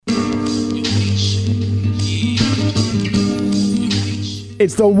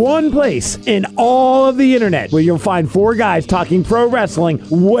It's the one place in all of the internet where you'll find four guys talking pro wrestling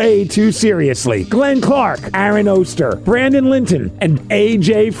way too seriously. Glenn Clark, Aaron Oster, Brandon Linton, and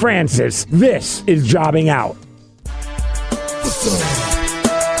AJ Francis. This is Jobbing Out. What's up?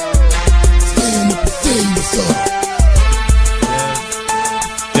 Stand up and say what's up.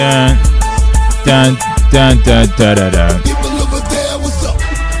 Dun, dun, dun, dun, dun, dun, dun. People over there, what's up?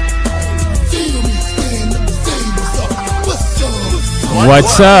 Feel me, stand up and say what's up.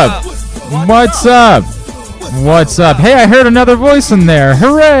 What's up? What's up? What's up? Hey, I heard another voice in there.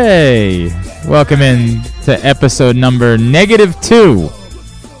 Hooray! Welcome in to episode number -2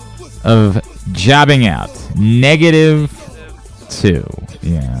 of Jobbing Out. -2.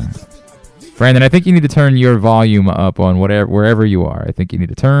 Yeah. Brandon, I think you need to turn your volume up on wherever you are. I think you need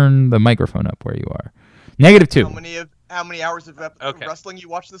to turn the microphone up where you are. -2. How many hours of wrestling you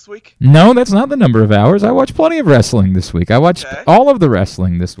watched this week? No, that's not the number of hours. I watched plenty of wrestling this week. I watched all of the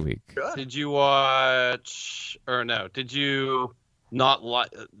wrestling this week. Good. Did you watch, or no, did you not like,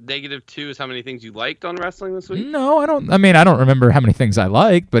 -2 is how many things you liked on wrestling this week? No, I don't remember how many things I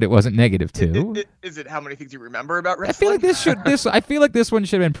liked, but it wasn't -2. Is it how many things you remember about I feel wrestling? like I feel like this one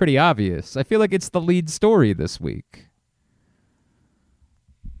should have been pretty obvious. I feel like it's the lead story this week.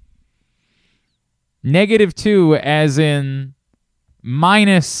 -2 as in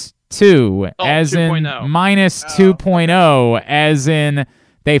 -2 as in 2.0. -2.0 as in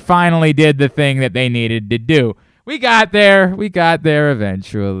they finally did the thing that they needed to do. We got there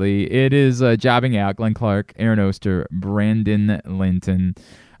eventually. It is Jobbing Out. Glenn Clark, Aaron Oster, Brandon Linton.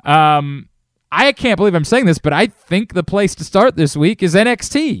 I can't believe I'm saying this, but I think the place to start this week is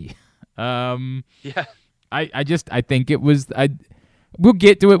NXT. Yeah. I think it was. We'll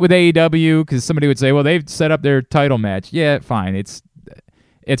get to it with AEW because somebody would say, well, they've set up their title match. Yeah, fine. It's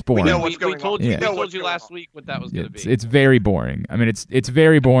boring. We know what's going told on. you, We know we what's told you going last on. week what that was going to be. It's very boring. I mean, it's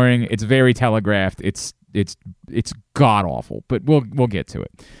very boring. It's very telegraphed. It's god awful. But we'll get to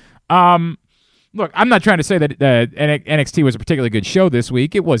it. Look, I'm not trying to say that NXT was a particularly good show this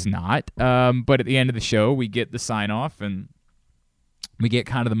week. It was not. But at the end of the show, we get the sign off and we get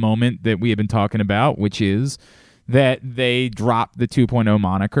kind of the moment that we have been talking about, which is that they dropped the 2.0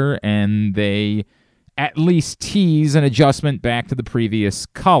 moniker and they at least tease an adjustment back to the previous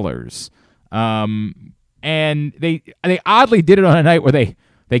colors. And they oddly did it on a night where they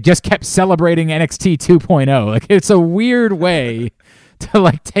just kept celebrating NXT 2.0. Like, it's a weird way to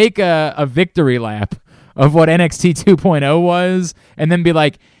like take a victory lap of what NXT 2.0 was and then be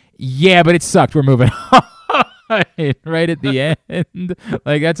like, yeah, but it sucked. We're moving on. Right at the end.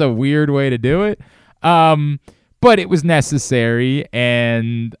 Like, that's a weird way to do it. But it was necessary,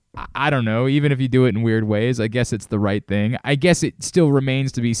 and I don't know, even if you do it in weird ways, I guess it's the right thing. I guess it still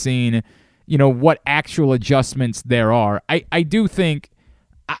remains to be seen, what actual adjustments there are. I do think,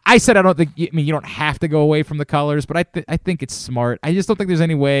 I said I don't think, you don't have to go away from the colors, but I think it's smart. I just don't think there's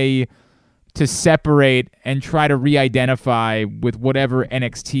any way to separate and try to re-identify with whatever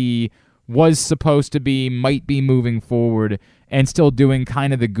NXT was supposed to be, might be moving forward, and still doing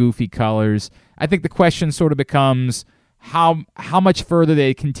kind of the goofy colors. I think the question sort of becomes how much further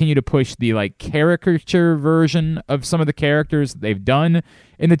they continue to push the like caricature version of some of the characters that they've done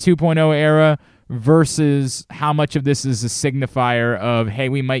in the 2.0 era versus how much of this is a signifier of, hey,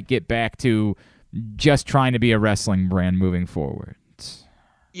 we might get back to just trying to be a wrestling brand moving forward.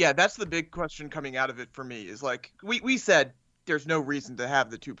 Yeah, that's the big question coming out of it for me is like, we said there's no reason to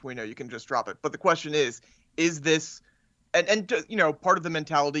have the 2.0. You can just drop it. But the question is this, and part of the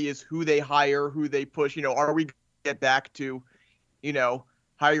mentality is who they hire, who they push. Are we get back to,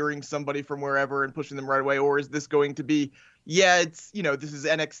 hiring somebody from wherever and pushing them right away? Or is this going to be, it's, this is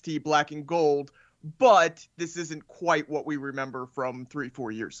NXT black and gold, but this isn't quite what we remember from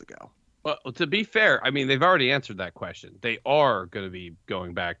 3-4 years ago. Well, to be fair, I mean, they've already answered that question. They are going to be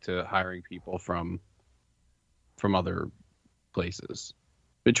going back to hiring people from other places.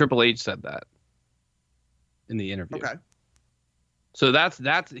 But Triple H said that in the interview. Okay. So that's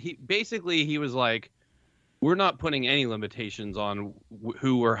he was like, we're not putting any limitations on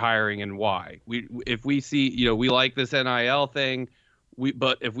who we're hiring and why. If we see, we like this NIL thing,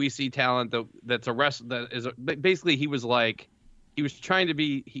 but if we see talent that's basically he was like, he was trying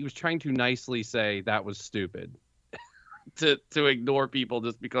to nicely say that was stupid to ignore people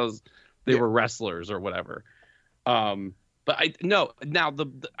just because they were wrestlers or whatever. But I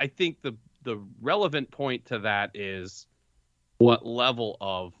think the relevant point to that is what level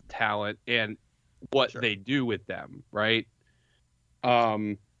of talent and what they do with them, right?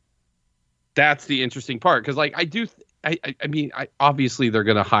 That's the interesting part, because like I mean, obviously they're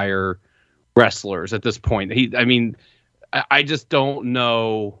going to hire wrestlers at this point. I just don't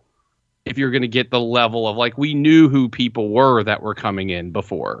know if you're going to get the level of, like, we knew who people were that were coming in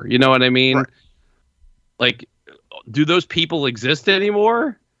before. You know what I mean? Right. Like, do those people exist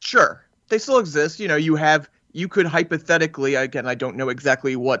anymore? Sure, they still exist. You know, you could hypothetically, again, I don't know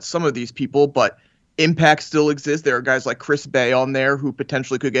exactly what some of these people, but Impact still exists. There are guys like Chris Bay on there who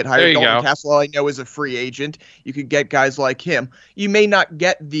potentially could get hired. Dalton Castle, I know, is a free agent. You could get guys like him. You may not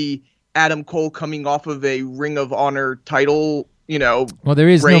get the Adam Cole coming off of a Ring of Honor title, you know. Well, there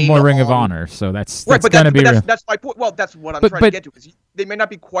is no more Ring of Honor, so that's right. But going to be. That's my point. Well, that's what I'm trying to get to. Is they may not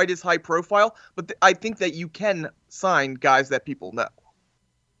be quite as high profile, but I think that you can sign guys that people know.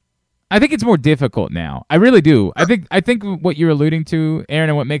 I think it's more difficult now. I really do. I think what you're alluding to, Aaron,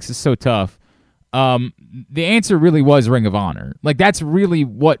 and what makes it so tough. The answer really was Ring of Honor. Like, that's really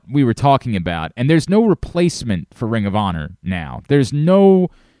what we were talking about. And there's no replacement for Ring of Honor now. There's no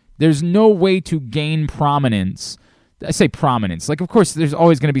way to gain prominence. I say prominence. Like, of course, there's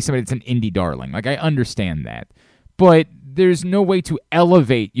always going to be somebody that's an indie darling. Like, I understand that. But there's no way to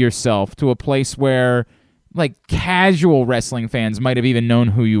elevate yourself to a place where, like, casual wrestling fans might have even known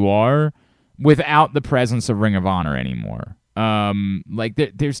who you are without the presence of Ring of Honor anymore.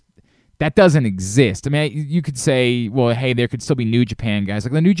 There's that doesn't exist. I mean, you could say, well, hey, there could still be New Japan guys.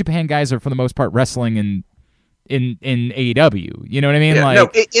 Like, the New Japan guys are, for the most part, wrestling in AEW. You know what I mean? Yeah,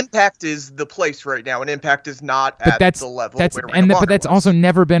 Impact is the place right now, and Impact is not at the level where Ring of Honor but that's was. Also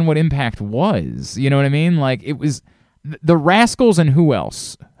never been what Impact was. You know what I mean? Like, it was the Rascals and who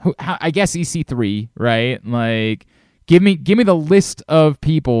else? I guess EC3, right? Like, give me the list of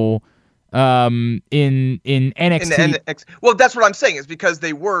people in NXT. Well, that's what I'm saying, is because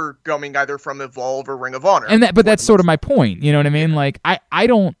they were going either from Evolve or Ring of Honor. But that's sort of my point. You know what I mean? Like, I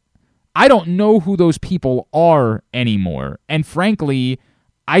don't know who those people are anymore. And frankly,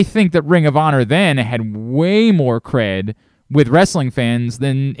 I think that Ring of Honor then had way more cred with wrestling fans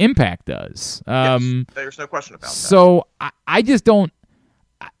than Impact does. Yes, there's no question about that. So I just don't.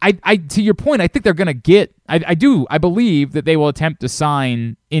 I to your point, I think they're going to get. I believe that they will attempt to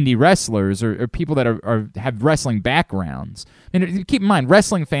sign indie wrestlers or people that have wrestling backgrounds. And keep in mind,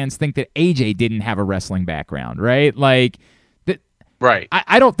 wrestling fans think that AJ didn't have a wrestling background, right? Like that. Right.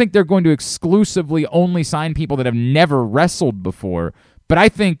 I don't think they're going to exclusively only sign people that have never wrestled before. But I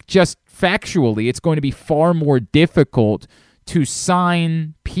think just factually, it's going to be far more difficult to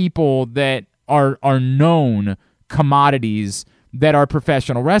sign people that are known commodities that are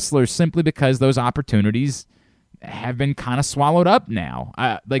professional wrestlers, simply because those opportunities have been kind of swallowed up now.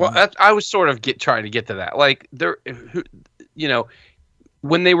 I was sort of trying to get to that. Like,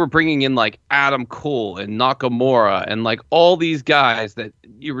 when they were bringing in like Adam Cole and Nakamura and like all these guys that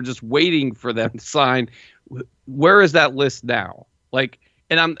you were just waiting for them to sign, where is that list now? Like,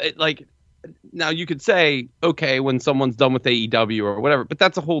 and I'm like, now you could say, okay, when someone's done with AEW or whatever, but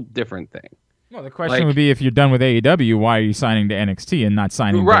that's a whole different thing. Well, the question would be, if you're done with AEW, why are you signing to NXT and not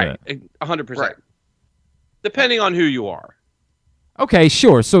signing to 100%. Right. Depending on who you are. Okay,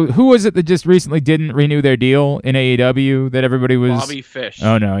 sure. So who was it that just recently didn't renew their deal in AEW that everybody was... Bobby Fish.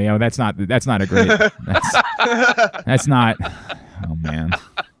 Oh, no. Yeah, that's not a great... that's not... Oh, man.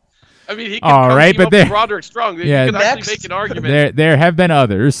 I mean, he can come with Roderick Strong. Yeah, you can actually make an argument. There have been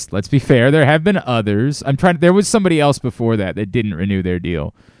others. Let's be fair. There have been others. There was somebody else before that didn't renew their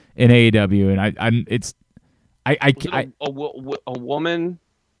deal in AEW, and a woman.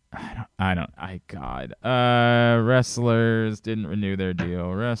 Wrestlers didn't renew their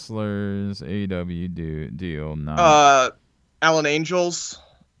deal. Wrestlers AEW deal. No. Alan Angels.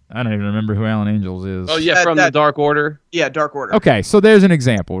 I don't even remember who Alan Angels is. Oh yeah, from the Dark Order. Yeah, Dark Order. Okay, so there's an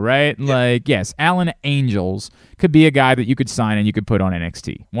example, right? Yeah. Like, yes, Alan Angels could be a guy that you could sign and you could put on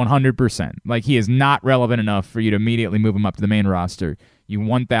NXT, 100%. Like, he is not relevant enough for you to immediately move him up to the main roster. You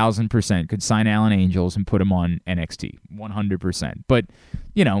 1,000% could sign Alan Angels and put him on NXT, 100%. But,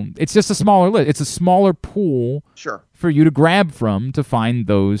 it's just a smaller list. It's a smaller pool for you to grab from to find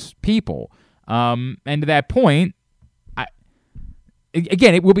those people. And to that point,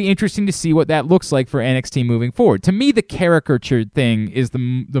 again, it will be interesting to see what that looks like for NXT moving forward. To me, the caricature thing is the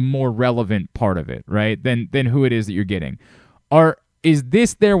more relevant part of it, right? Than who it is that you're getting. Is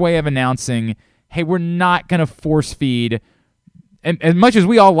this their way of announcing, hey, we're not going to force feed... And as much as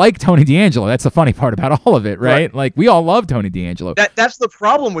we all like Tony D'Angelo, that's the funny part about all of it, right? Like, we all love Tony D'Angelo. That's the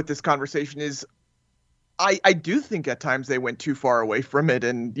problem with this conversation is I do think at times they went too far away from it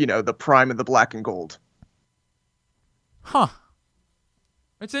and, the prime of the black and gold. Huh.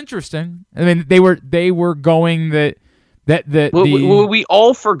 It's interesting. I mean, they were going that We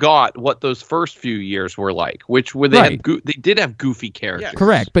all forgot what those first few years were like, which were they did have goofy characters. Yes.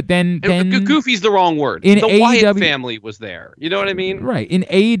 Correct, but then goofy's the wrong word. In the Wyatt AEW family was there. You know what I mean? Right. In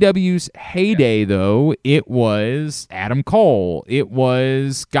AEW's heyday, though, it was Adam Cole. It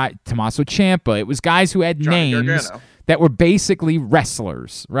was Tommaso Ciampa. It was guys who had Johnny names Gargano. that were basically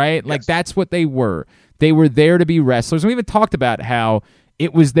wrestlers, right? Like Yes. that's what they were. They were there to be wrestlers. And we even talked about how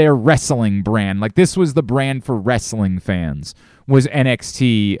it was their wrestling brand. Like this was the brand for wrestling fans, was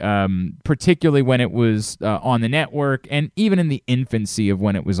NXT, particularly when it was on the network and even in the infancy of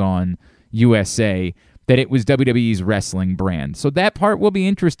when it was on USA, that it was WWE's wrestling brand. So that part will be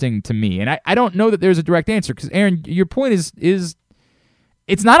interesting to me. And I don't know that there's a direct answer because, Aaron, your point is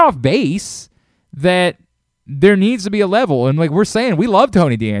it's not off base that there needs to be a level. And like we're saying, we love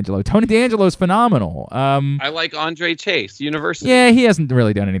Tony D'Angelo. Tony D'Angelo's phenomenal. I like Andre Chase, University. Yeah, he hasn't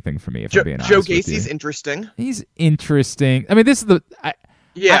really done anything for me, if I'm being honest Joe with Gacy's you. interesting. He's interesting. I mean, this is the... Right.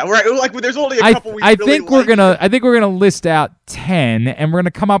 Like, there's only a couple we I really think we're like. gonna list out 10, and we're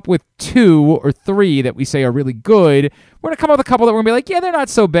gonna come up with 2 or 3 that we say are really good. We're gonna come up with a couple that we're gonna be like, yeah, they're not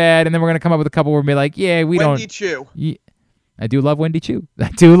so bad, and then we're gonna come up with a couple where we're gonna be like, yeah, we Wendy don't. Chu. Yeah, I do love Wendy Chu. I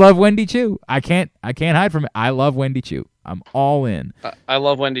do love Wendy Chu. I can't hide from it. I love Wendy Chu. I'm all in. I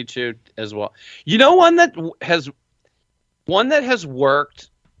love Wendy Chu as well. You know, one that has worked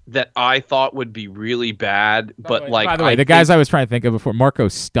that I thought would be really bad, but By the way, the guys I was trying to think of before, Marco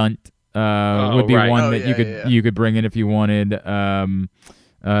Stunt would be right. one Oh, that yeah. you could bring in if you wanted.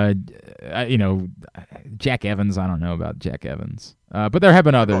 Jack Evans. I don't know about Jack Evans, but there have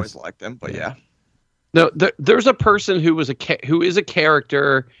been I've others. always liked them, but yeah. No, there's a person who is a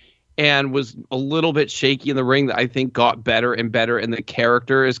character and was a little bit shaky in the ring that I think got better and better, and the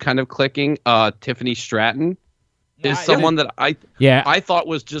character is kind of clicking. Tiffany Stratton is someone that I thought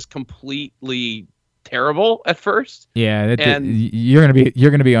was just completely terrible at first. Yeah, And- you're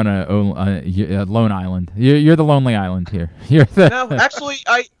gonna be on a lone island. You're the lonely island here. You're the No, actually,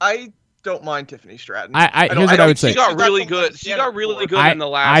 I don't mind Tiffany Stratton. here's what I would say. She got She's really not good. someone She got really good I- in the I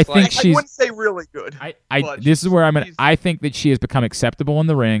last. think like, she's- I wouldn't say really good. but this is where I'm at. she's- I think that she has become acceptable in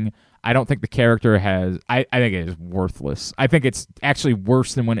the ring. I don't think the character has. I think it is worthless. I think it's actually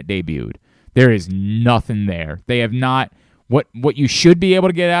worse than when it debuted. There is nothing there. They have not what you should be able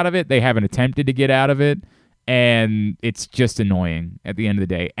to get out of it. They haven't attempted to get out of it, and it's just annoying at the end of the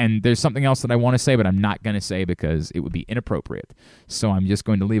day. And there's something else that I want to say, but I'm not going to say because it would be inappropriate. So I'm just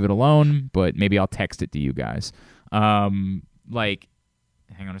going to leave it alone. But maybe I'll text it to you guys. Hang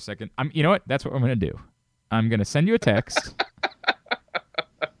on a second. You know what? That's what I'm going to do. I'm going to send you a text.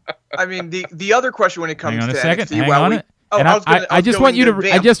 I mean, the other question when it comes Hang on to a second. NXT, Hang while on we- it. Oh, And I was gonna- I just want you to. I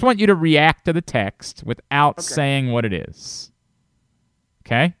vamp. just want you to react to the text without Okay. saying what it is.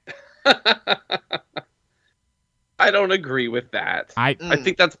 Okay. I don't agree with that. I I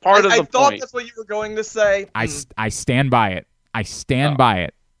think that's part of I the thought point. that's what you were going to say. I stand by it. I stand by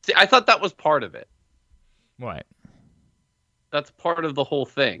it. See, I thought that was part of it. What? That's part of the whole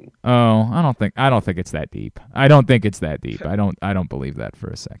thing. Oh, I don't think it's that deep. I don't think it's that deep. I don't believe that for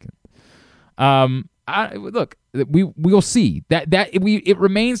a second. Look, we'll see. It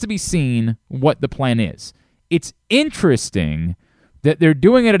remains to be seen what the plan is. It's interesting that they're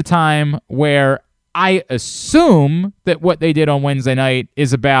doing it at a time where I assume that what they did on Wednesday night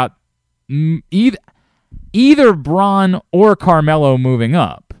is about either Braun or Carmelo moving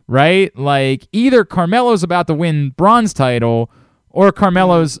up, right? Like either Carmelo's about to win Braun's title or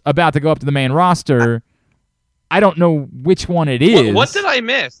Carmelo's about to go up to the main roster. I don't know which one it is. What did I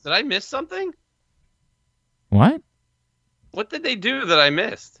miss? Did I miss something? What? What did they do that I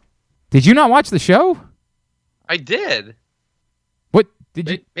missed? Did you not watch the show? I did. What did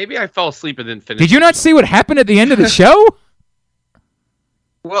you? Maybe I fell asleep and didn't finish. Did you not see what happened at the end of the show?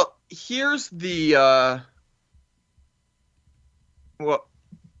 Well, here's the. Well,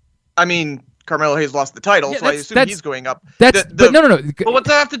 I mean, Carmelo Hayes lost the title, Yeah, so I assume that's- he's going up. That's but no. But what's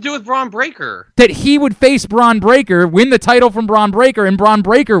that have to do with Braun Breaker? That he would face Braun Breaker, win the title from Braun Breaker, and Braun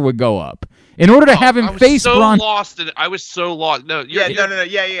Breaker would go up. In order to have him I was face so Braun. lost. I was so lost. No, Yeah, you're, no,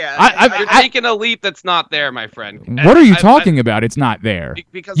 yeah. I- you're taking a leap that's not there, my friend. What are you talking about? It's not there.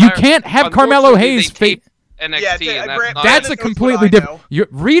 Because You can't have Carmelo unfortunately, Hayes they face. taped NXT, Yeah, and Brand- not- That's knows a what completely I different. know. You're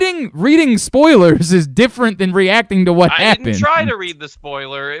reading spoilers is different than reacting to what I happened. didn't try to read the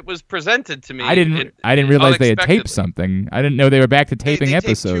spoiler. It was presented to me. I didn't realize they had taped something. I didn't know they were back to taping they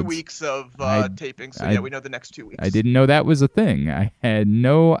episodes. Taped 2 weeks of taping, so I- yeah, we know the next 2 weeks. I didn't know that was a thing. I had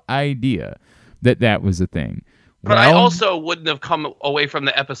no idea that was a thing. But I Well, also wouldn't have come away from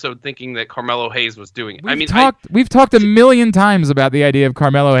the episode thinking that Carmelo Hayes was doing it. We've talked a million times about the idea of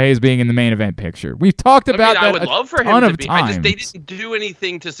Carmelo Hayes being in the main event picture. We've talked about that I would love for him to be. They didn't do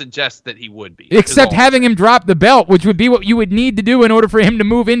anything to suggest that he would be. Except having him drop the belt, which would be what you would need to do in order for him to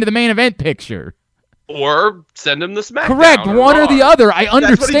move into the main event picture. Or send him the SmackDown. Correct, one or the other. I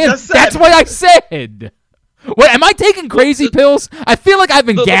understand. That's what I said. What, am I taking crazy pills? I feel like I've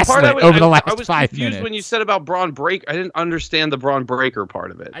been gaslit over the last 5 minutes. I was confused when you said about Braun Breaker. I didn't understand the Braun Breaker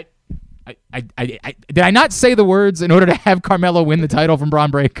part of it. Did I not say the words in order to have Carmelo win the title from Braun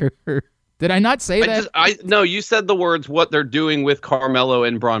Breaker? Did I not say that? No, you said the words what they're doing with Carmelo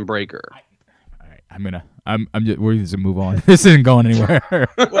and Braun Breaker. All right, we're just gonna move on. This isn't going anywhere.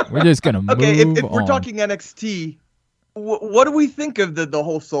 We're just gonna move on. Okay, if we're talking NXT, what do we think of the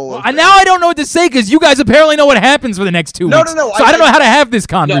whole solo? Now I don't know what to say because you guys apparently know what happens for the next 2 weeks. No. So I don't know how to have this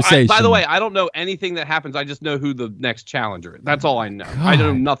conversation. By the way, I don't know anything that happens. I just know who the next challenger is. That's all I know. God. I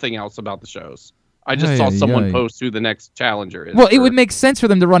know nothing else about the shows. I just saw someone post who the next challenger is. Well, it would make sense for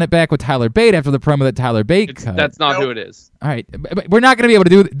them to run it back with Tyler Bate after the promo that Tyler Bate cut. That's not who it is. All right, but we're not going to be able to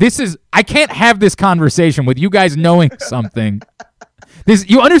do this. I can't have this conversation with you guys knowing something.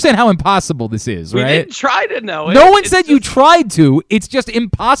 You understand how impossible this is, right? We didn't try to know it. No one said you tried to. It's just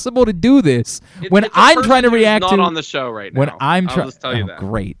impossible to do this when I'm trying to react to. Not on the show right now. When I'm trying, I'll just tell you that.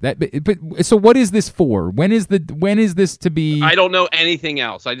 Great. But so what is this for? When is this to be? I don't know anything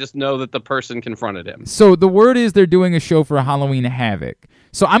else. I just know that the person confronted him. So the word is they're doing a show for Halloween Havoc.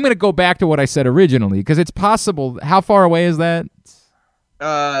 So I'm going to go back to what I said originally because it's possible. How far away is that?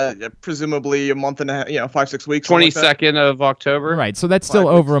 Presumably a month and a half, 5-6 weeks. 22nd of October. Right, so that's still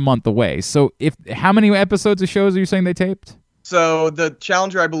over a month away. So how many episodes of shows are you saying they taped? So the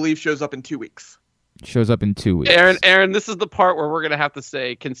challenger, I believe, shows up in 2 weeks. Shows up in 2 weeks. Aaron, this is the part where we're gonna have to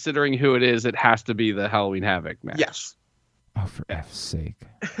say, considering who it is, it has to be the Halloween Havoc match. Yes. Oh, for F's sake.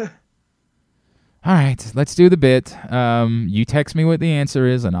 All right, let's do the bit. You text me what the answer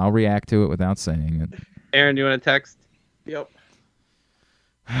is, and I'll react to it without saying it. Aaron, you want to text? Yep.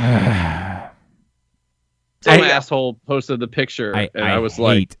 Some asshole posted the picture, and I was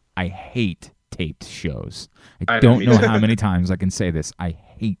like, I hate taped shows. I don't know how many times I can say this. I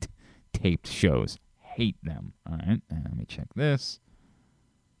hate taped shows. Hate them. All right, let me check this.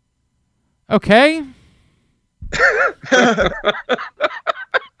 Okay.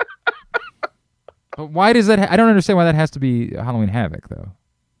 But why does that? I don't understand why that has to be Halloween Havoc, though.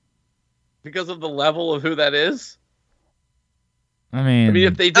 Because of the level of who that is. I mean,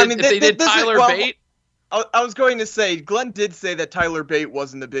 if they did Tyler Bate. I was going to say, Glenn did say that Tyler Bate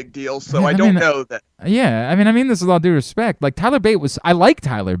wasn't a big deal, so I don't know that. Yeah, I mean this with all due respect. Like Tyler Bate I like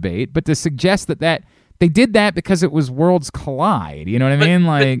Tyler Bate, but to suggest that they did that because it was Worlds Collide, you know what I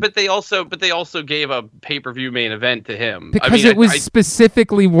mean? But they also gave a pay-per-view main event to him because it was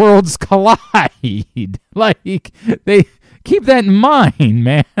specifically Worlds Collide. Like they keep that in mind,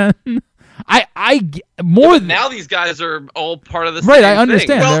 man. Now these guys are all part of the same right. I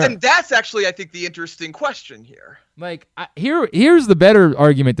understand. Thing. Well, and that's actually, I think, the interesting question here. Like here's the better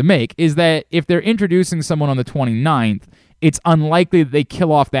argument to make is that if they're introducing someone on the 29th, it's unlikely that they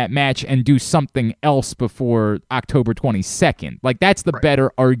kill off that match and do something else before October 22nd. Like that's the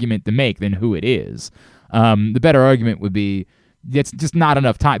better argument to make than who it is. The better argument would be it's just not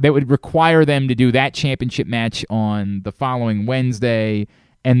enough time. That would require them to do that championship match on the following Wednesday.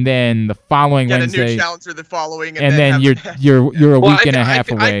 And then the following Wednesday, a new challenger the following, and then you're a week and a half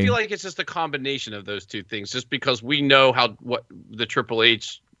away. I feel like it's just a combination of those two things, just because we know what the Triple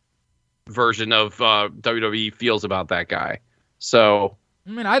H version of WWE feels about that guy. So I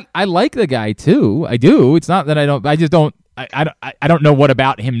mean, I like the guy too. I do. It's not that I don't. I just don't. I don't know what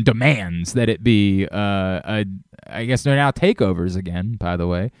about him demands that it be. I guess they're now takeovers again. By the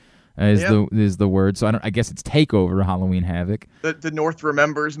way. Is the word. So I guess it's takeover Halloween Havoc. The North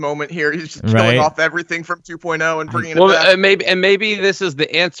remembers moment here. He's just killing off everything from 2.0 and bringing it back. Maybe this is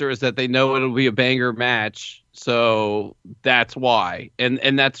the answer is that they know it'll be a banger match, so that's why.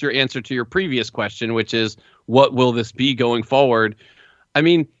 And that's your answer to your previous question, which is what will this be going forward? I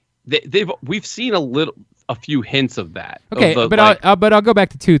mean, we've seen a few hints of that. Okay, but I'll go back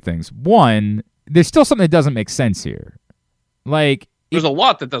to two things. One, there's still something that doesn't make sense here. Like. There's a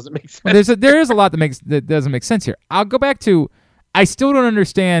lot that doesn't make sense. There is a lot that doesn't make sense here. I'll go back to, I still don't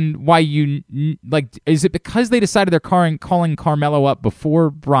understand why you like. Is it because they decided they're calling Carmelo up before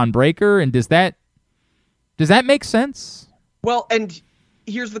Braun Breaker, and does that make sense? Well, and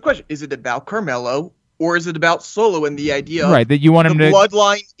here's the question: is it about Carmelo or is it about Solo and the idea? Right, that you want him to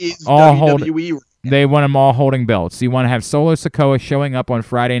bloodline is WWE. They want them all holding belts. So you want to have Solo Sikoa showing up on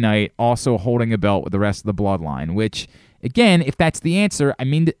Friday night, also holding a belt with the rest of the bloodline, which, again, if that's the answer, I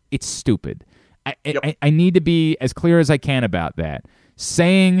mean, it's stupid. I need to be as clear as I can about that.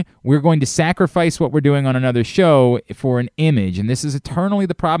 Saying we're going to sacrifice what we're doing on another show for an image, and this is eternally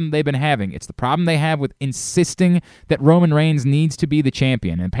the problem they've been having. It's the problem they have with insisting that Roman Reigns needs to be the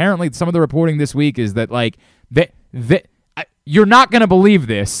champion. And apparently some of the reporting this week is that, like, you're not going to believe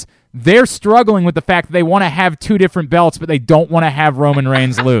this. They're struggling with the fact that they want to have two different belts, but they don't want to have Roman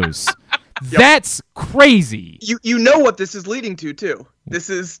Reigns lose. That's crazy. You know what this is leading to, too. This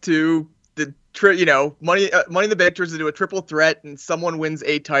is to the Money in the Bank turns into a triple threat, and someone wins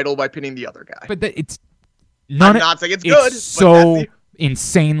a title by pinning the other guy. But I'm not saying it's good. It's so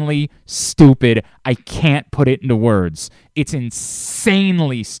insanely stupid. I can't put it into words. It's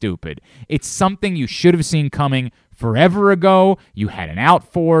insanely stupid. It's something you should have seen coming forever ago. You had an out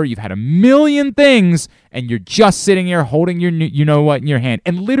for. You've had a million things, and you're just sitting here holding your you-know-what in your hand.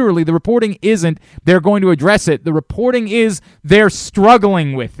 And literally, the reporting isn't they're going to address it. The reporting is they're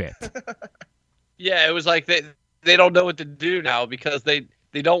struggling with it. Yeah, it was like they don't know what to do now because they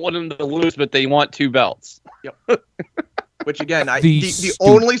don't want him to lose, but they want two belts. Yep. Which, again, the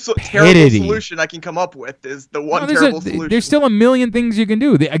only terrible solution I can come up with is the one terrible solution. There's still a million things you can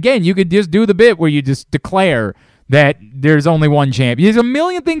do. Again, you could just do the bit where you just declare that there's only one champion. There's a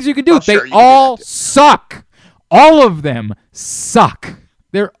million things you can do. They all suck. All of them suck.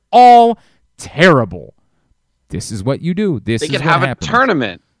 They're all terrible. This is what you do. They could have a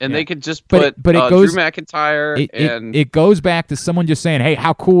tournament, and they could just put Drew McIntyre. It goes back to someone just saying, hey,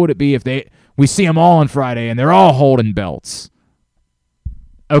 how cool would it be if we see them all on Friday and they're all holding belts?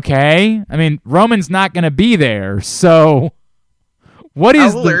 Okay? I mean, Roman's not going to be there, so how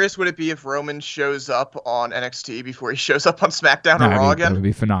hilarious would it be if Roman shows up on NXT before he shows up on SmackDown or Raw again? It would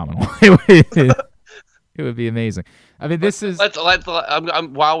be phenomenal. It would be amazing. I mean, this is.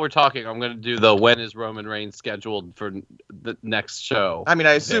 While we're talking, I'm going to do the when is Roman Reigns scheduled for the next show. I mean,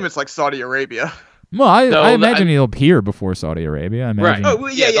 I assume it's like Saudi Arabia. Well, I imagine he'll appear before Saudi Arabia. I imagine. Right. Oh,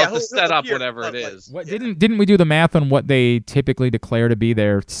 yeah. He'll set up whatever it is. Didn't we do the math on what they typically declare to be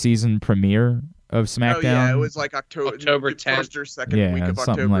their season premiere of SmackDown? Oh, yeah, it was like October 10th. First or second week of October.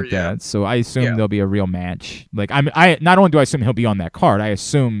 Something like that. So I assume there'll be a real match. Like I not only do I assume he'll be on that card, I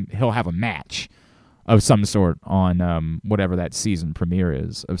assume he'll have a match of some sort on whatever that season premiere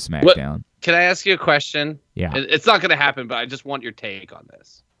is of SmackDown. Can I ask you a question? Yeah. It's not going to happen, but I just want your take on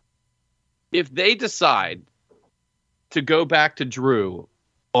this. If they decide to go back to Drew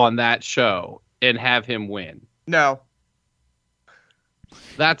on that show and have him win. No.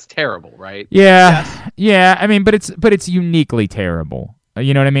 That's terrible, right? Yeah. Yes. Yeah, I mean, but it's uniquely terrible.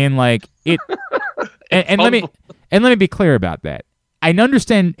 You know what I mean? Like it and let me be clear about that. I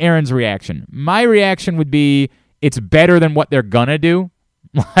understand Aaron's reaction. My reaction would be it's better than what they're gonna do.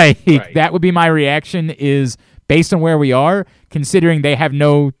 That would be my reaction is based on where we are, considering they have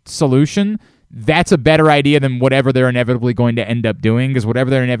no solution, that's a better idea than whatever they're inevitably going to end up doing, because whatever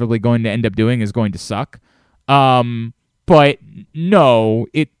they're inevitably going to end up doing is going to suck. But no,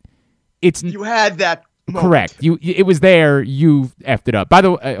 it's you had that moment. Correct. It was there. You effed it up. By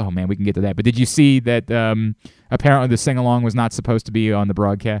the way, oh man, we can get to that. But did you see that? Apparently, the sing along was not supposed to be on the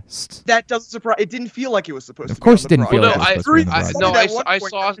broadcast. That doesn't surprise. It didn't feel like it was supposed to. Of course, it didn't feel like it was supposed to be on the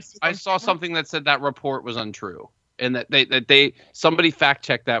broadcast. I saw something that said that report was untrue, and that somebody fact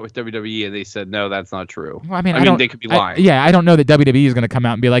checked that with WWE, and they said no, that's not true. Well, I mean, they could be lying. I don't know that WWE is going to come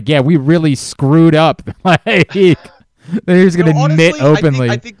out and be like, yeah, we really screwed up. Like they're just going to admit openly.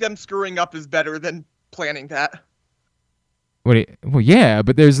 I think them screwing up is better than planning that. Well, yeah,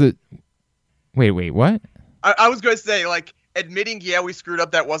 but there's the. Wait, what? I was going to say, like, admitting, we screwed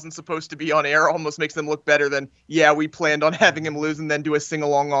up, that wasn't supposed to be on air, almost makes them look better than, we planned on having him lose and then do a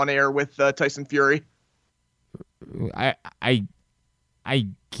sing-along on air with Tyson Fury. I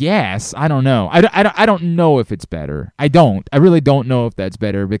guess. I don't know. I don't know if it's better. I really don't know if that's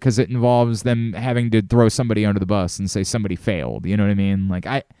better because it involves them having to throw somebody under the bus and say somebody failed. You know what I mean? Like,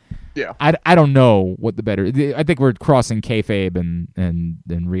 I don't know what the better. I think we're crossing kayfabe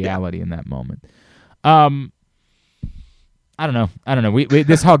and reality in that moment. I don't know. We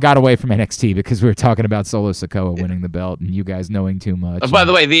this all got away from NXT because we were talking about Solo Sikoa winning the belt and you guys knowing too much. By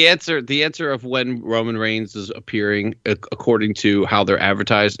the way, the answer of when Roman Reigns is appearing, according to how they're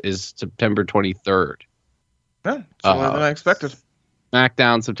advertised, is September 23rd. Yeah, sooner than I expected.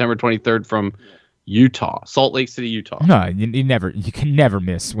 SmackDown, September 23rd from Utah, Salt Lake City, Utah. No, you can never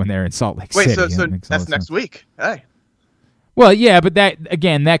miss when they're in Salt Lake City. Wait, so that's next week. Hey. Well, yeah, but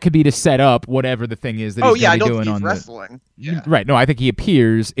that could be to set up whatever the thing is that he's I going to be don't doing think on he's wrestling. Yeah. Right. No, I think he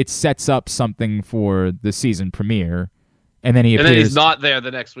appears. It sets up something for the season premiere, and then he appears. And then he's not there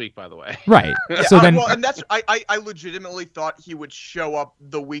the next week, by the way. Right. Yeah, So then, and that's I legitimately thought he would show up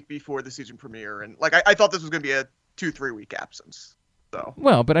the week before the season premiere, and like I thought this was going to be a 2-3 week absence. So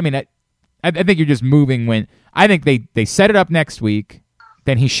well, but I mean, I think you're just moving when I think they set it up next week,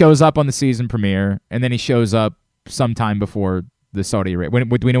 then he shows up on the season premiere, and then he shows up sometime before the Saudi Arabia.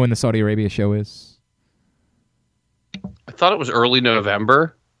 Do we know when the Saudi Arabia show is? I thought it was early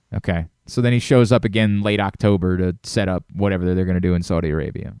November. Okay. So then he shows up again late October to set up whatever they're going to do in Saudi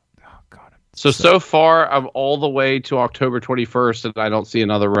Arabia. Oh, God. So far, I'm all the way to October 21st, and I don't see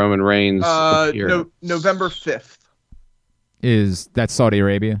another Roman Reigns here. November 5th. Is that Saudi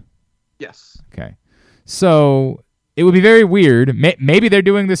Arabia? Yes. Okay. So it would be very weird. Maybe they're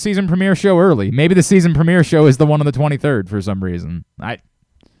doing the season premiere show early. Maybe the season premiere show is the one on the 23rd for some reason. I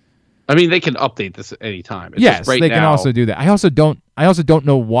mean, they can update this at any time. It's yes, just right they now, can also do that. I also don't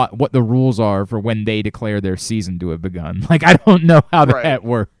know what the rules are for when they declare their season to have begun. Like, I don't know how that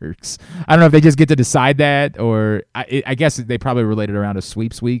works. I don't know if they just get to decide that, or I guess they probably relate it around a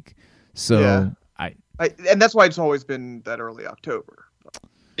sweeps week. So yeah. And that's why it's always been that early October.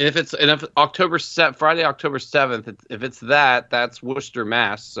 And if Friday, October 7th, if it's that's Worcester,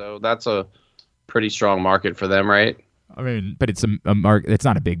 Mass. So that's a pretty strong market for them, right? I mean, but it's a market. It's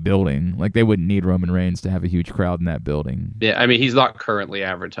not a big building. Like, they wouldn't need Roman Reigns to have a huge crowd in that building. Yeah, I mean, he's not currently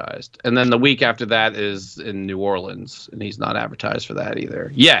advertised. And then the week after that is in New Orleans, and he's not advertised for that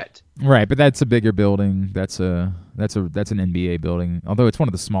either yet. Right, but that's a bigger building. That's an NBA building. Although it's one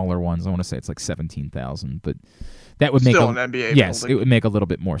of the smaller ones. I want to say it's like 17,000, but that would make still an NBA yes, building. It would make a little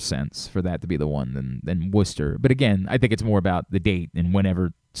bit more sense for that to be the one than Worcester. But again, I think it's more about the date and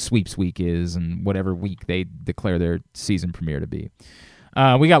whenever sweeps week is and whatever week they declare their season premiere to be.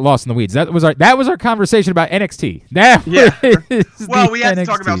 We got lost in the weeds. That was our conversation about NXT. Well, we had to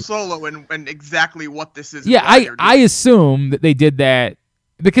talk about Solo and exactly what this is. Yeah, I assume that they did that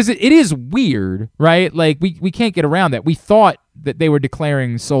because it is weird, right? Like, we can't get around that. We thought that they were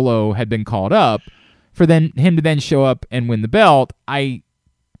declaring Solo had been called up for him to then show up and win the belt. I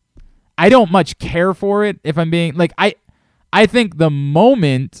don't much care for it, if I'm being like I think the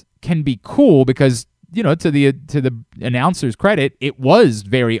moment can be cool because, you know, to the announcer's credit, it was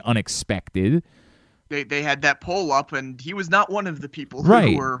very unexpected. They had that poll up, and he was not one of the people right.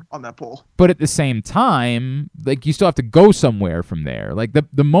 who were on that poll. But at the same time, like, you still have to go somewhere from there. Like,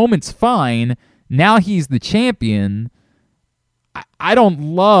 the moment's fine. Now he's the champion. I don't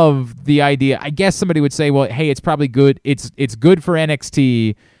love the idea. I guess somebody would say, well, hey, it's probably good. It's good for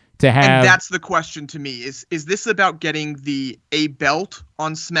NXT to have. And that's the question to me. Is this about getting a belt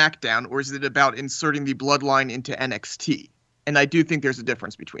on SmackDown, or is it about inserting the bloodline into NXT? And I do think there's a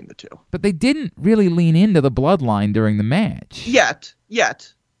difference between the two. But they didn't really lean into the bloodline during the match. Yet.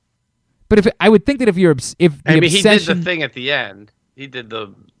 But I would think that if he did the thing at the end. He did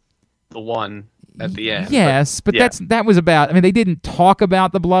the one at the end. Yes, but yeah. that was about. I mean, they didn't talk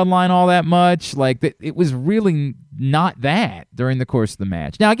about the bloodline all that much. Like, it was really not that during the course of the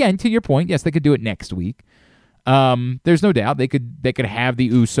match. Now, again, to your point, yes, they could do it next week. There's no doubt they could have the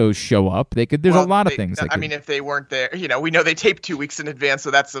Usos show up. There's a lot of things. I mean, if they weren't there, you know, we know they tape 2 weeks in advance,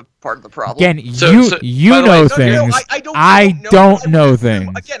 so that's a part of the problem. Again, you know things. I don't know things.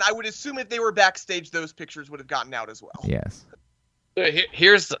 Again, I would assume if they were backstage, those pictures would have gotten out as well. Yes.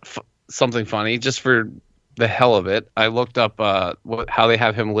 Here's something funny, just for the hell of it. I looked up how they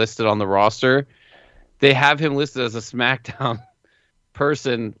have him listed on the roster. They have him listed as a SmackDown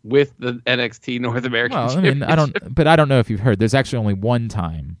person with the NXT North American Championship. I don't know if you've heard. There's actually only one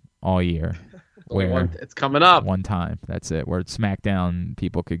time all year where it's coming up. One time, that's it. Where SmackDown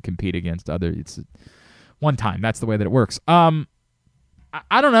people could compete against other. It's one time. That's the way that it works. I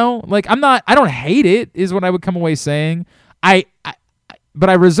don't know. Like, I don't hate it. Is what I would come away saying. But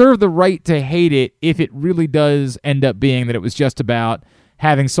I reserve the right to hate it if it really does end up being that it was just about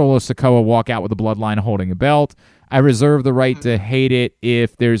having Solo Sikoa walk out with a bloodline holding a belt. I reserve the right to hate it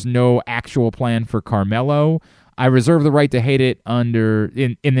if there's no actual plan for Carmelo. I reserve the right to hate it in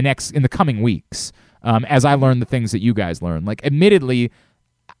the coming weeks, as I learn the things that you guys learn. Like, admittedly,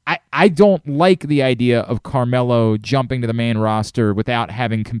 I don't like the idea of Carmelo jumping to the main roster without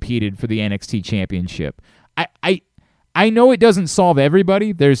having competed for the NXT Championship. I know it doesn't solve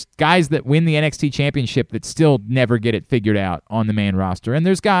everybody. There's guys that win the NXT Championship that still never get it figured out on the main roster, and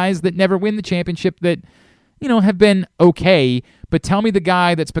there's guys that never win the championship that, you know, have been okay. But tell me the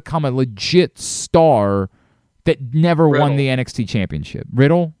guy that's become a legit star that never won the NXT Championship.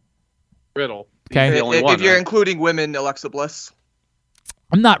 Riddle. Okay, He's the only one, If you're right? including women, Alexa Bliss.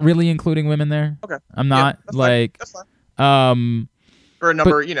 I'm not really including women there. Okay. I'm Yeah, not that's fine. like That's fine. um. For a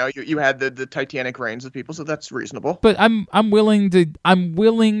number, you had the Titanic reigns of people, so that's reasonable. But I'm willing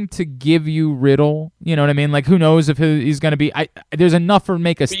to give you Riddle. You know what I mean? Like, who knows if he's going to be? There's enough for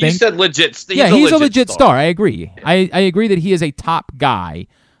make us But think. you said legit. He's a legit star. I agree. I agree that he is a top guy.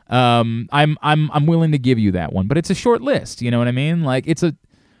 I'm willing to give you that one, but it's a short list. You know what I mean? Like, it's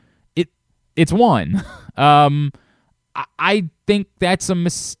one. I think that's a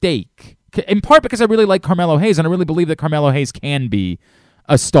mistake. In part because I really like Carmelo Hayes, and I really believe that Carmelo Hayes can be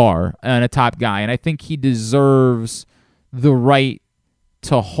a star and a top guy, and I think he deserves the right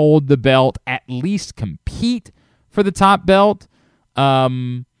to hold the belt, at least compete for the top belt,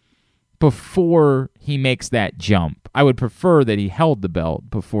 before he makes that jump. I would prefer that he held the belt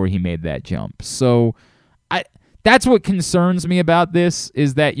before he made that jump. So that's what concerns me about this,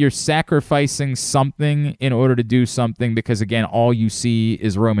 is that you're sacrificing something in order to do something, because, again, all you see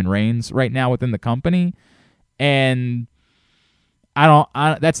is Roman Reigns right now within the company, and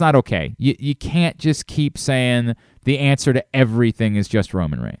that's not okay. You can't just keep saying the answer to everything is just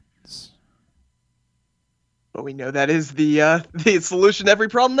Roman Reigns. But we know that is the solution to every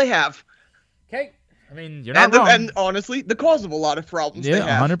problem they have. Okay. I mean, you're not wrong. And honestly, the cause of a lot of problems they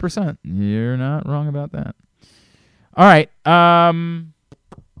have. 100%. You're not wrong about that. All right. I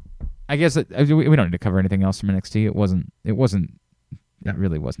guess we don't need to cover anything else from NXT. It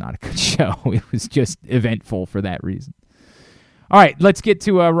really was not a good show. It was just eventful for that reason. All right, let's get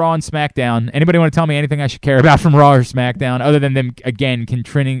to Raw and SmackDown. Anybody want to tell me anything I should care about from Raw or SmackDown, other than them, again,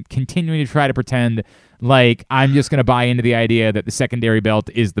 continuing to try to pretend like I'm just going to buy into the idea that the secondary belt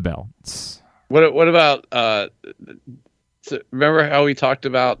is the belt? What about so remember how we talked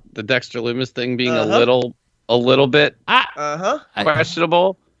about the Dexter Lumis thing being a little bit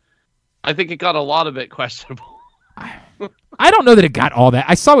questionable? I think it got a lot of it questionable. I don't know that it got all that.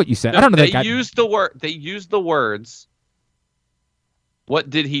 I saw what you said. I don't know that it got... They used the words, "What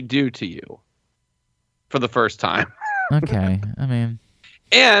did he do to you?" for the first time. Okay, I mean...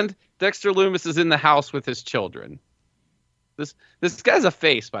 And Dexter Lumis is in the house with his children. This guy's a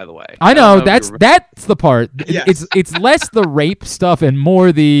face, by the way. I know, that's the part. Yes. It's less the rape stuff and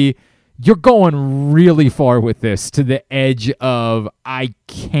more the... You're going really far with this, to the edge of I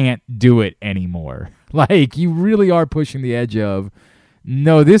can't do it anymore. Like, you really are pushing the edge of,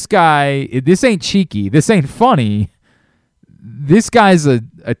 no, this guy, this ain't cheeky, this ain't funny. This guy's a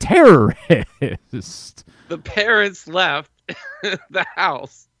terrorist. The parents left the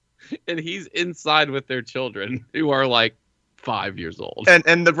house, and he's inside with their children, who are 5 years old.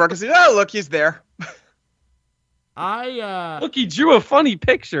 And the Brook is, oh, look, he's there. Look, he drew a funny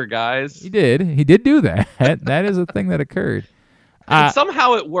picture, guys. He did do that. That is a thing that occurred. And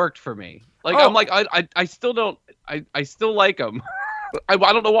somehow it worked for me. I still don't. I still like him. I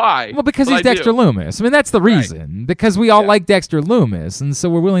don't know why. Well, because he's Dexter Lumis. I mean, that's the reason. Right. Because we all like Dexter Lumis, and so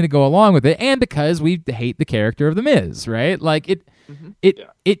we're willing to go along with it, and because we hate the character of The Miz, right? Like it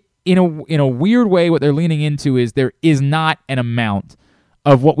in a weird way, what they're leaning into is there is not an amount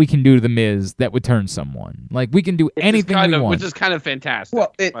of what we can do to The Miz that would turn someone. Like, we can do anything we want. Which is kind of fantastic.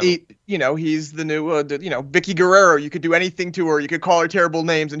 Well, he's the new, Vicky Guerrero. You could do anything to her. You could call her terrible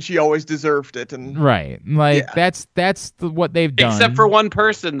names, and she always deserved it. And right. That's what they've done. Except for one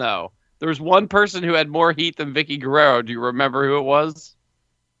person, though. There was one person who had more heat than Vicky Guerrero. Do you remember who it was?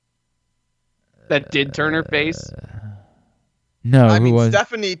 That did turn her face? No, I was?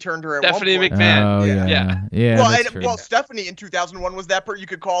 Stephanie turned her at Stephanie one point. McMahon. Oh, yeah. Well, Stephanie in 2001 was that you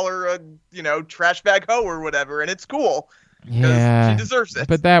could call her a trash bag hoe or whatever, and it's cool. Yeah, she deserves it.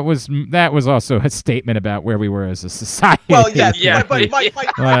 But that was also a statement about where we were as a society. Well, yes, yeah. But my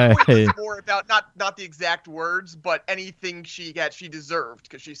point is more about not the exact words, but anything she deserved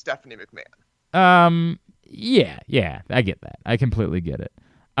because she's Stephanie McMahon. Yeah, I get that. I completely get it.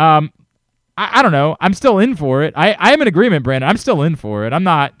 I don't know. I'm still in for it. I am in agreement, Brandon. I'm still in for it. I'm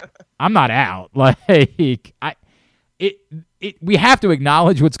not out. We have to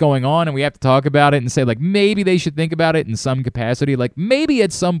acknowledge what's going on, and we have to talk about it and say, maybe they should think about it in some capacity. Maybe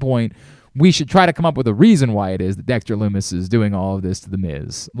at some point we should try to come up with a reason why it is that Dexter Lumis is doing all of this to The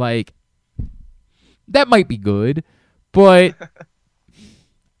Miz. That might be good, but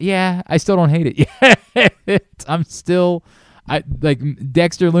yeah, I still don't hate it yet. I'm still...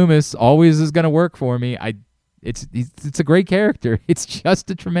 Dexter Lumis always is going to work for me. It's a great character. It's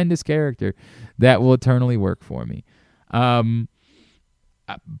just a tremendous character that will eternally work for me.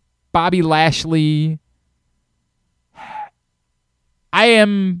 Bobby Lashley. I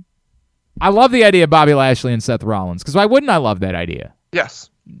love the idea of Bobby Lashley and Seth Rollins, because why wouldn't I love that idea? Yes,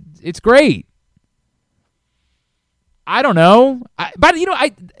 it's great. I don't know. But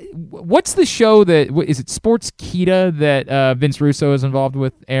what's the show that is it? Sportskeeda that Vince Russo is involved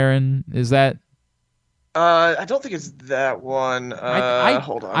with? Aaron, is that? I don't think it's that one.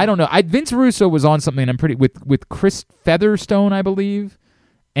 Hold on. I don't know. Vince Russo was on something. I'm pretty with Chris Featherstone, I believe,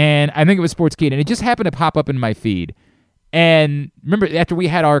 and I think it was Sportskeeda, and it just happened to pop up in my feed. And remember, after we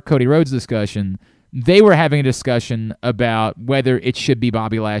had our Cody Rhodes discussion, they were having a discussion about whether it should be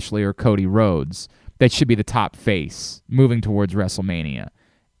Bobby Lashley or Cody Rhodes that should be the top face moving towards WrestleMania.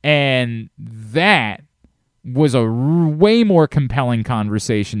 And that was a way more compelling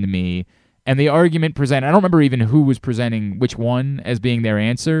conversation to me. And the argument presented, I don't remember even who was presenting which one as being their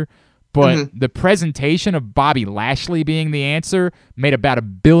answer, but the presentation of Bobby Lashley being the answer made about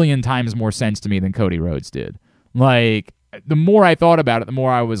 1 billion times more sense to me than Cody Rhodes did. Like, the more I thought about it, the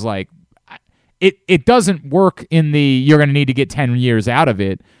more I was like, it doesn't work in the you're going to need to get 10 years out of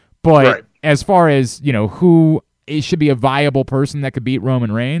it, but Right. As far as, who it should be a viable person that could beat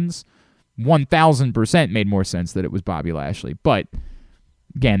Roman Reigns, 1,000% made more sense that it was Bobby Lashley. But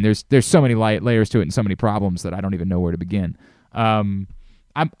again, there's so many layers to it and so many problems that I don't even know where to begin. I'm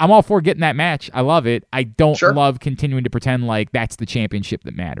all for getting that match. I love it. I don't love continuing to pretend like that's the championship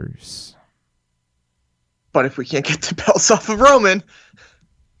that matters. But if we can't get the belts off of Roman,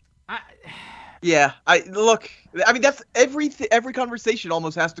 that's every conversation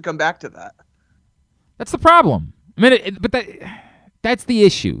almost has to come back to that. That's the problem. I mean, that's the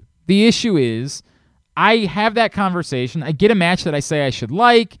issue. The issue is I have that conversation. I get a match that I say I should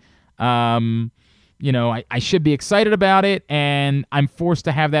like. I should be excited about it, and I'm forced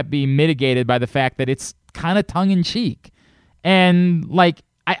to have that be mitigated by the fact that it's kind of tongue-in-cheek. And,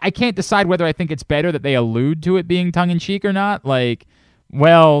 I can't decide whether I think it's better that they allude to it being tongue-in-cheek or not. Like,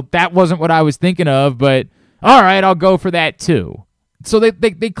 well, that wasn't what I was thinking of, but all right, I'll go for that too. So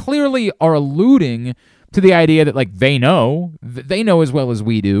they clearly are alluding to the idea that, they know as well as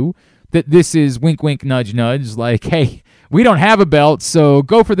we do that this is wink, wink, nudge, nudge, like, hey, we don't have a belt, so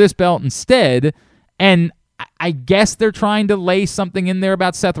go for this belt instead. And I guess they're trying to lay something in there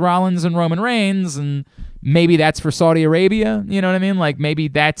about Seth Rollins and Roman Reigns, and maybe that's for Saudi Arabia. You know what I mean? Like, maybe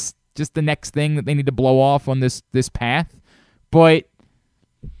that's just the next thing that they need to blow off on this path. But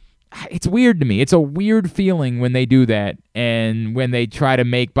it's weird to me. It's a weird feeling when they do that, and when they try to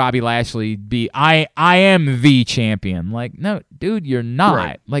make Bobby Lashley be, I am the champion. Like, no, dude, you're not.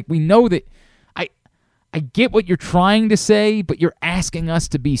 Right. Like, we know that. I get what you're trying to say, but you're asking us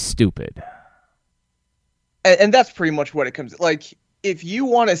to be stupid. And that's pretty much what it comes. Like, if you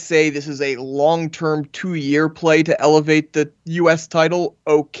want to say this is a long-term 2-year play to elevate the U.S. title,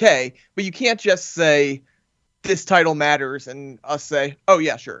 okay, but you can't just say this title matters and us say, oh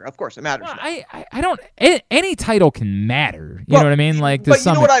yeah, sure, of course it matters. Well, I don't. Any title can matter. You know what I mean? Like, but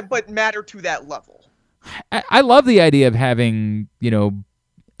you know what? But matter to that level. I love the idea of having,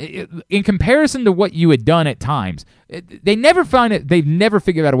 in comparison to what you had done at times, they never find it. They've never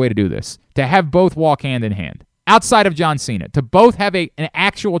figured out a way to do this, to have both walk hand in hand. Outside of John Cena, to both have an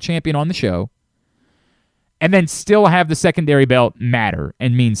actual champion on the show, and then still have the secondary belt matter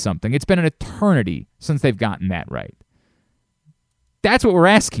and mean something. It's been an eternity since they've gotten that right. That's what we're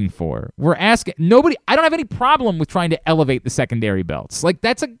asking for. We're asking nobody. I don't have any problem with trying to elevate the secondary belts. Like,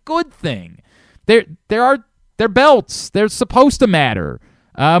 that's a good thing. They're belts. They're supposed to matter.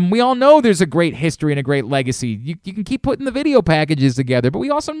 We all know there's a great history and a great legacy. You can keep putting the video packages together, but we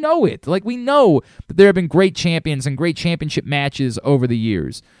also know it. Like, we know that there have been great champions and great championship matches over the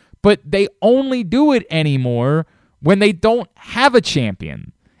years. But they only do it anymore when they don't have a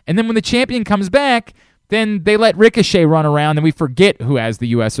champion. And then when the champion comes back, then they let Ricochet run around and we forget who has the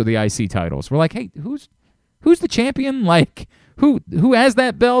US or the IC titles. We're like, hey, who's the champion? Like, who has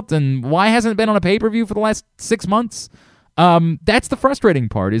that belt, and why hasn't it been on a pay-per-view for the last 6 months? That's the frustrating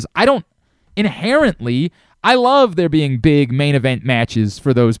part. Is I love there being big main event matches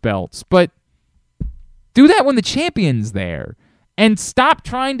for those belts, but do that when the champion's there, and stop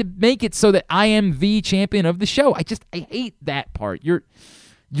trying to make it so that I am the champion of the show. I hate that part. You're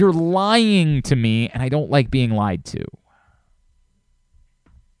lying to me, and I don't like being lied to.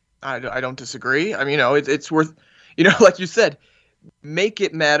 I don't disagree. I mean, it's worth, like you said, make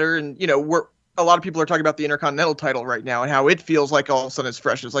it matter. And, a lot of people are talking about the Intercontinental title right now and how it feels like all of a sudden it's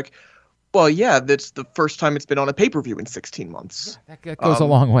fresh. It's like, well, yeah, that's the first time it's been on a pay-per-view in 16 months. Yeah, that goes a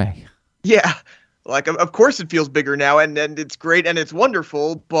long way. Yeah. Like, of course it feels bigger now, and it's great and it's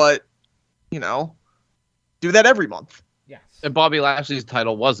wonderful, but, do that every month. Yes. And Bobby Lashley's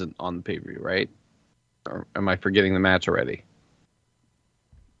title wasn't on the pay-per-view, right? Or am I forgetting the match already?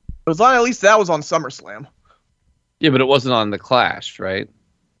 It was on, at least that was on SummerSlam. Yeah, but it wasn't on the Clash, right?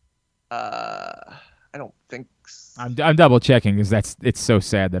 I don't think I'm double checking because it's so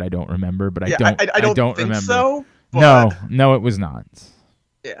sad that I don't remember, but Yeah, I don't think remember. so. But, No, it was not.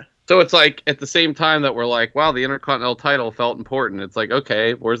 Yeah. So it's like at the same time that we're like, wow, the Intercontinental title felt important. It's like,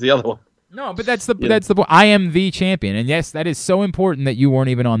 okay, where's the other one? No, but that's the point. I am the champion, and yes, that is so important that you weren't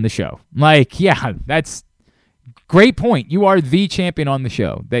even on the show. Like, yeah, that's great point. You are the champion on the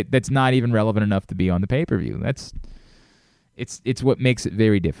show. That's not even relevant enough to be on the pay-per-view. It's what makes it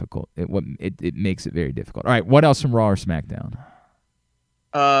very difficult. It makes it very difficult. All right, what else from Raw or SmackDown?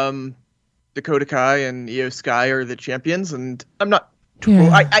 Dakota Kai and Io Sky are the champions, and I'm not.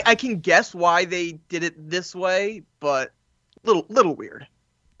 Yeah. I can guess why they did it this way, but little weird.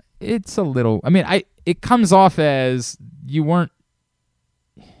 It's a little. I mean, it comes off as you weren't.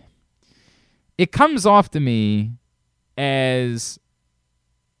 It comes off to me as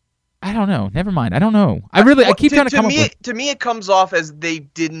I don't know. Never mind. I don't know. I keep trying to come up with. To me, it comes off as they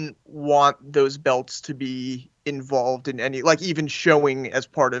didn't want those belts to be involved in any, like even showing as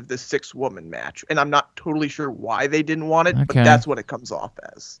part of the 6-woman match. And I'm not totally sure why they didn't want it, but that's what it comes off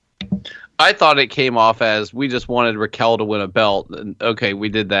as. I thought it came off as we just wanted Raquel to win a belt. And okay, we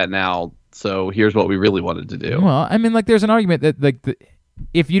did that now. So here's what we really wanted to do. Well, I mean, like there's an argument that like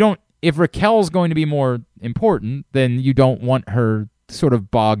if Raquel's going to be more important, then you don't want her sort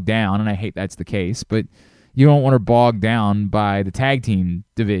of bogged down, and I hate that's the case, but you don't want her bogged down by the tag team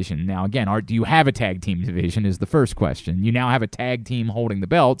division. Now, again, do you have a tag team division is the first question. You now have a tag team holding the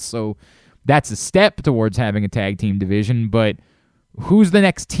belts, so that's a step towards having a tag team division, but who's the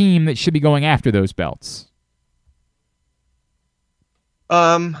next team that should be going after those belts?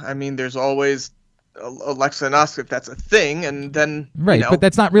 I mean, there's always Alexa and Asuka if that's a thing, and then right, but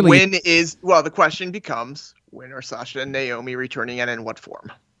that's not really. The question becomes when are Sasha and Naomi returning, and in what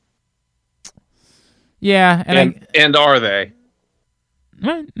form? Yeah, and are they?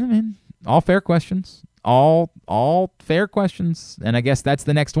 I mean, all fair questions. All fair questions, and I guess that's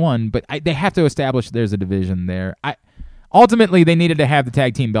the next one. But they have to establish there's a division there. Ultimately, they needed to have the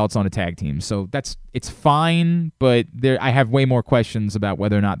tag team belts on a tag team, so it's fine. But I have way more questions about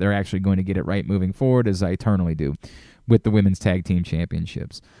whether or not they're actually going to get it right moving forward, as I eternally do with the women's tag team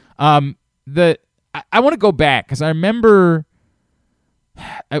championships. I want to go back because I remember,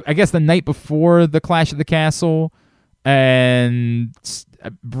 I guess the night before the Clash of the Castle, and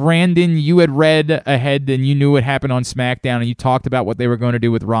Brandon, you had read ahead and you knew what happened on SmackDown, and you talked about what they were going to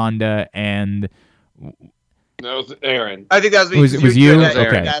do with Ronda and. That was Aaron. I think that was you.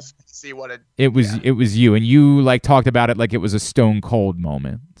 Okay. See what it was you, and you like talked about it like it was a Stone Cold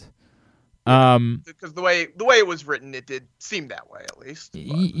moment. Because the way it was written, it did seem that way at least.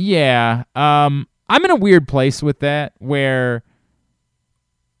 Yeah. I'm in a weird place with that. Where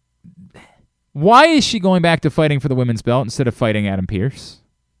why is she going back to fighting for the women's belt instead of fighting Adam Pearce?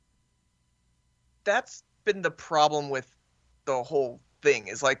 That's been the problem with the whole thing.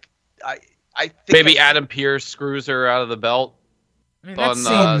 Is like I think maybe Adam Pearce screws her out of the belt. I mean, that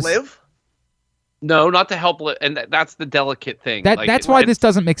seems... Liv? No, not to help Liv, and that's the delicate thing. That's why this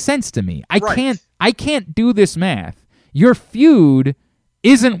doesn't make sense to me. I can't do this math. Your feud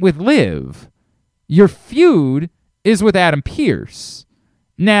isn't with Liv. Your feud is with Adam Pearce.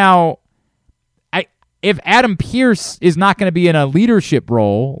 Now, if Adam Pearce is not going to be in a leadership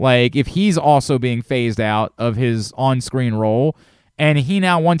role, like if he's also being phased out of his on-screen role, and he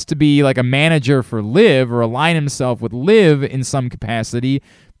now wants to be like a manager for Liv or align himself with Liv in some capacity,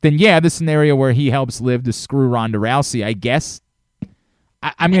 then yeah, the scenario where he helps Liv to screw Ronda Rousey, I guess.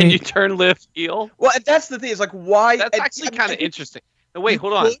 I mean, can you turn Liv heel? Well, that's the thing. Is like why? That's actually kind of interesting. No, wait,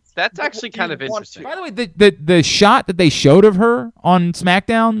 hold on. That's actually kind of interesting. By the way, the shot that they showed of her on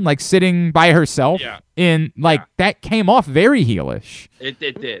SmackDown, like sitting by herself, that came off very heelish. It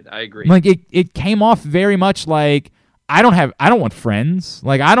did. I agree. Like it came off very much like I don't want friends.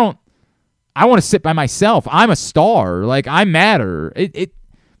 Like I want to sit by myself. I'm a star. Like I matter.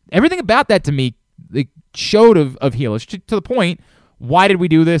 Everything about that to me showed of heelish to the point. Why did we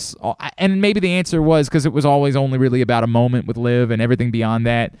do this? And maybe the answer was because it was always only really about a moment with Liv, and everything beyond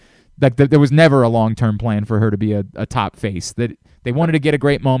that. Like there was never a long-term plan for her to be a top face. That they wanted to get a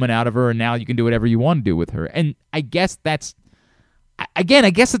great moment out of her, and now you can do whatever you want to do with her. And I guess I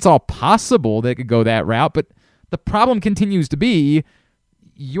guess it's all possible they could go that route, but the problem continues to be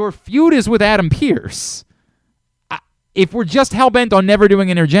your feud is with Adam Pearce. If we're just hell-bent on never doing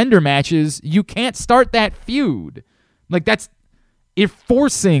intergender matches, you can't start that feud. Like if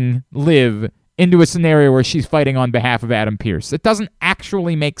forcing Liv into a scenario where she's fighting on behalf of Adam Pearce. It doesn't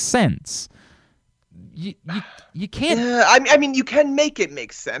actually make sense. You can't... I mean, you can make it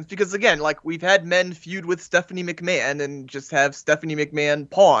make sense, because, again, like, we've had men feud with Stephanie McMahon and just have Stephanie McMahon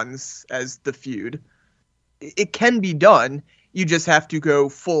pawns as the feud. it can be done. You just have to go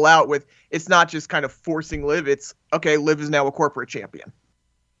full out with. It's not just kind of forcing Liv. It's okay. Liv is now a corporate champion.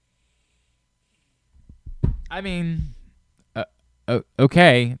 I mean,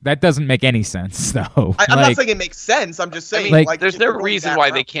 okay, that doesn't make any sense though. I'm not saying it makes sense. I'm just saying there's no reason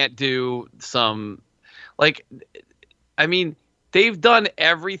why they can't do some, they've done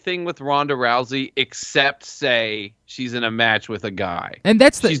everything with Ronda Rousey except say she's in a match with a guy, and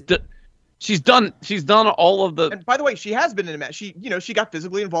that's she's done all of the. And by the way, she has been in a match. She got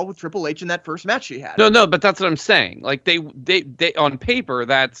physically involved with Triple H in that first match she had. No, but that's what I'm saying. Like they on paper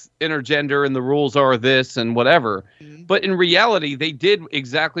that's intergender and the rules are this and whatever. Mm-hmm. But in reality, they did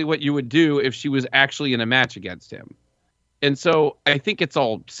exactly what you would do if she was actually in a match against him. And so I think it's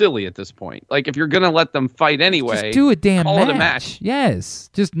all silly at this point. Like if you're gonna let them fight anyway, just do a damn call match. It a match. Yes,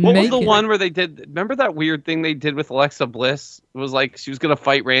 just what make was the it. one where they did? Remember that weird thing they did with Alexa Bliss? It was like she was gonna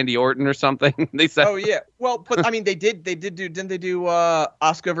fight Randy Orton or something. They said, "Oh yeah." Well, but I mean, they did do. Didn't they do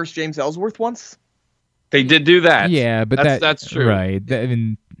Asuka versus James Ellsworth once? They did do that. Yeah, but that's true, right?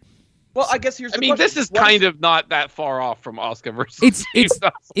 Well, I guess here's. This is kind of not that far off from Asuka versus.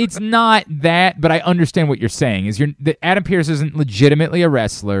 It's not that, but I understand what you're saying. That Adam Pearce isn't legitimately a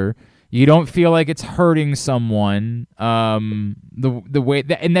wrestler. You don't feel like it's hurting someone. The way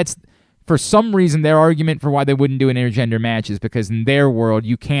that, and that's for some reason their argument for why they wouldn't do an intergender match is because in their world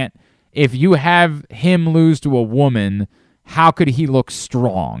you can't. If you have him lose to a woman, how could he look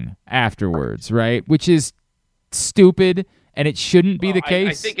strong afterwards? Right, which is stupid. And it shouldn't be the case.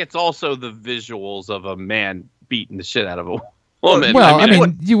 I think it's also the visuals of a man beating the shit out of a woman. Well, I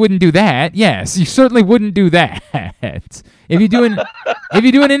mean, you wouldn't do that. Yes, you certainly wouldn't do that. If you do an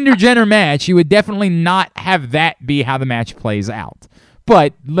intergender match, you would definitely not have that be how the match plays out.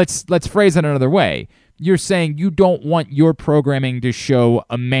 But let's phrase it another way. You're saying you don't want your programming to show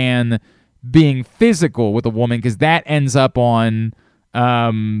a man being physical with a woman because that ends up on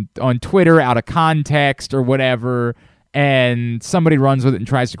Twitter out of context or whatever. And somebody runs with it and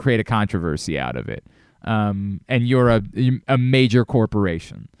tries to create a controversy out of it. And you're a major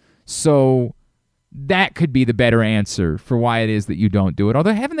corporation. So that could be the better answer for why it is that you don't do it.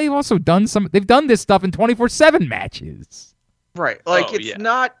 Although haven't they also done they've done this stuff in 24/7 matches. Right. It's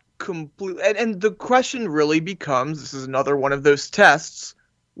not complete. And the question really becomes, this is another one of those tests.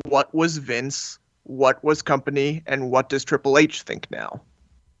 What was Vince? What was company? And what does Triple H think now?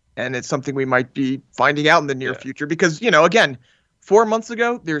 And it's something we might be finding out in the near future because, again, 4 months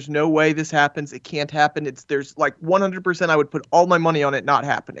ago, there's no way this happens. It can't happen. There's 100% I would put all my money on it not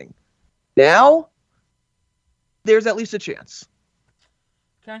happening. Now, there's at least a chance.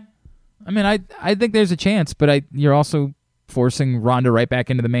 Okay. I mean, I think there's a chance, but you're also forcing Ronda right back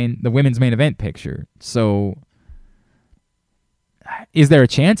into the women's main event picture. So is there a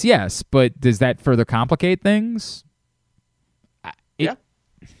chance? Yes, but does that further complicate things? Yeah.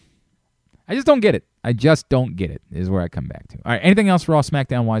 I just don't get it. I just don't get it is where I come back to. All right, anything else Raw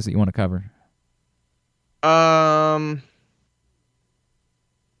SmackDown wise that you want to cover? The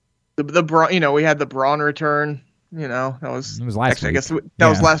Braun, we had the Braun return. That was last week. I guess that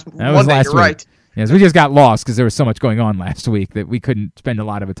was last Monday. Last you're week. Right. Yes, we just got lost because there was so much going on last week that we couldn't spend a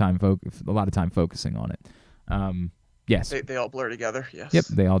lot of time focusing on it. Yes, they all blur together. Yes. Yep,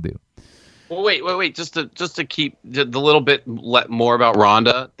 they all do. Well, wait. Just to keep the little bit more about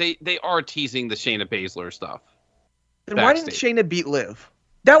Ronda, they are teasing the Shayna Baszler stuff. Then why didn't Shayna beat Liv?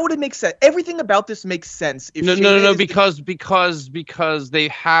 That would have made sense. Everything about this makes sense. If No, because they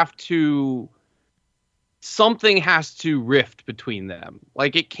have to. Something has to rift between them.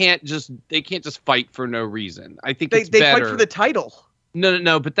 Like they can't just fight for no reason. I think they fight for the title.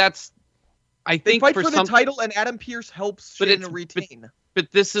 No, but that's. I think they fight for the title, and Adam Pearce helps Shayna retain. But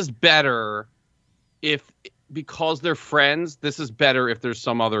this is better because they're friends. This is better if there's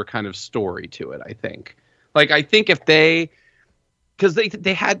some other kind of story to it. I think. I think if because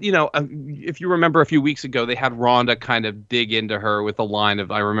they had, if you remember a few weeks ago, they had Ronda kind of dig into her with a line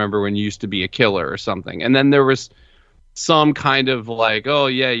of, I remember when you used to be a killer or something. And then there was some kind of oh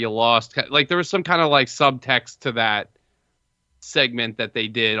yeah, you lost. There was some kind of subtext to that segment that they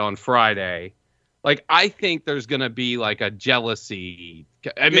did on Friday. I think there's going to be a jealousy.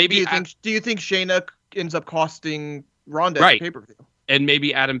 Maybe do you think Shayna ends up costing Ronda right. the pay-per-view? And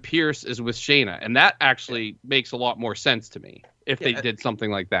maybe Adam Pearce is with Shayna. And that actually makes a lot more sense to me if they did something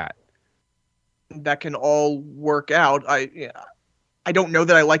like that. That can all work out. I don't know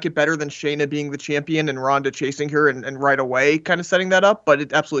that I like it better than Shayna being the champion and Ronda chasing her and right away kind of setting that up, but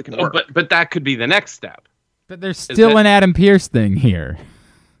it absolutely can work. But that could be the next step. But there's still an Adam Pearce thing here.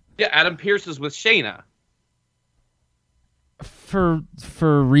 Yeah, Adam Pearce is with Shayna. For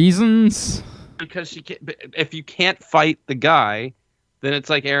reasons? because if you can't fight the guy, then it's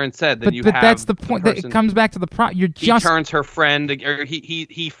like Aaron said. Then but that's the point. That it comes back to the He turns her friend, or he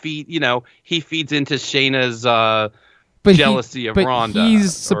feeds into Shayna's jealousy of Ronda.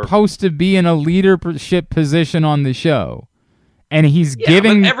 He's supposed to be in a leadership position on the show, and he's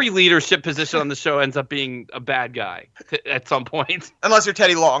giving. But every leadership position on the show ends up being a bad guy at some point, unless you're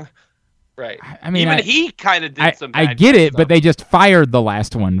Teddy Long. Right. I mean, even he kind of did some. I get it, but they just fired the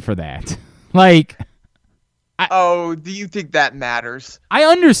last one for that. Like. Do you think that matters? I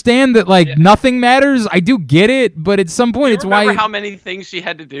understand that, nothing matters. I do get it, but at some point, it's why. Remember how many things she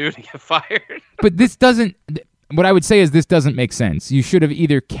had to do to get fired? But this doesn't. What I would say is this doesn't make sense. You should have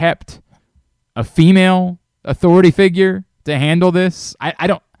either kept a female authority figure to handle this. I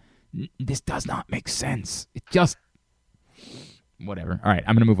don't. This does not make sense. It just. Whatever. All right,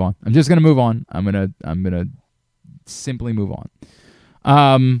 I'm gonna move on. I'm just gonna move on. I'm gonna simply move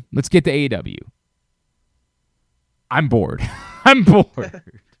on. Let's get to AEW. I'm bored. I'm bored.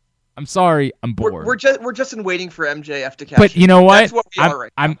 I'm sorry. I'm bored. We're just waiting for MJF to catch. But you know what? That's what we are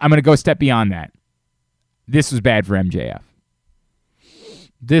right now. I'm going to go a step beyond that. This was bad for MJF.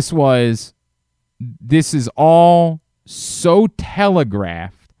 This is all so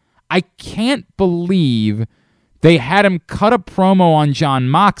telegraphed. I can't believe they had him cut a promo on Jon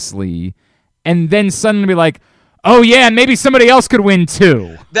Moxley and then suddenly be like, oh yeah, maybe somebody else could win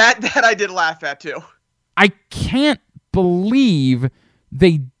too. That I did laugh at too. I can't believe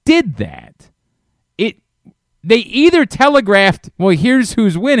they did that. They either telegraphed, well, here's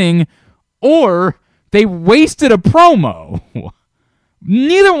who's winning, or they wasted a promo.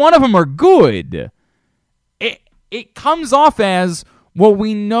 Neither one of them are good. It comes off as, well,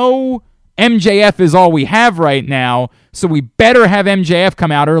 we know MJF is all we have right now, so we better have MJF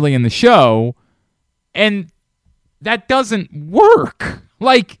come out early in the show, and that doesn't work.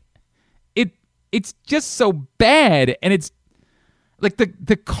 It's just so bad, and it's like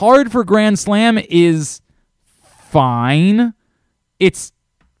the card for Grand Slam is fine. It's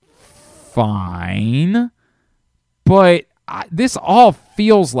fine, but this all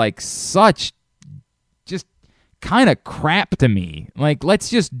feels like such just kind of crap to me. Like, let's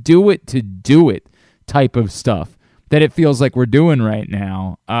just do it to do it type of stuff that it feels like we're doing right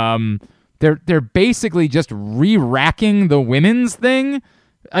now. They're basically just re-racking the women's thing.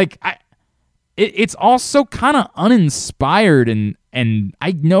 It's also kind of uninspired, and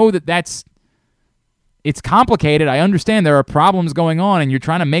I know it's complicated. I understand there are problems going on, and you're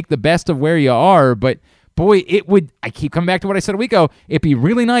trying to make the best of where you are, but boy, I keep coming back to what I said a week ago, it'd be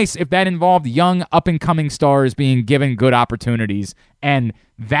really nice if that involved young, up-and-coming stars being given good opportunities, and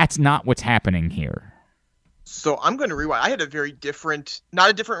that's not what's happening here. So I'm going to rewind. I had not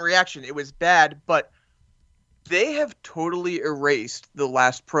a different reaction. It was bad, but they have totally erased the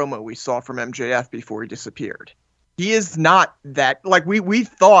last promo we saw from MJF before he disappeared. He is not that, we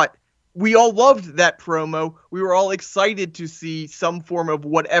thought, we all loved that promo. We were all excited to see some form of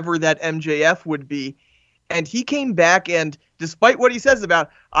whatever that MJF would be. And he came back, and despite what he says about,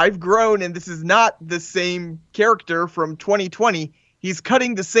 I've grown and this is not the same character from 2020, he's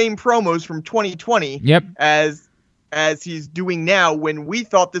cutting the same promos from 2020 as he's doing now, when we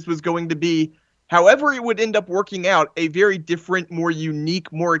thought this was going to be, however it would end up working out, a very different, more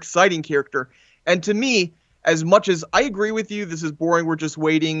unique, more exciting character. And to me, as much as I agree with you, this is boring, we're just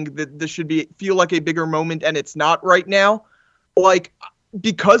waiting, that this should feel like a bigger moment, and it's not right now.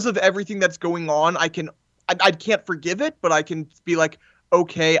 Because of everything that's going on, I can't forgive it, but I can be like,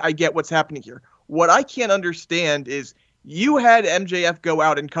 okay, I get what's happening here. What I can't understand is you had MJF go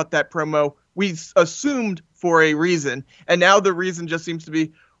out and cut that promo, we assumed for a reason, and now the reason just seems to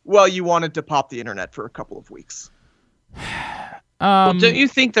be, well, you wanted to pop the internet for a couple of weeks. Well, don't you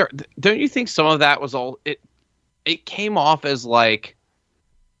think some of that was all it came off as like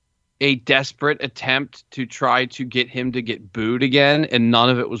a desperate attempt to try to get him to get booed again, and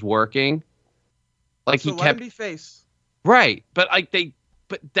none of it was working? So he kept him be face. Right, but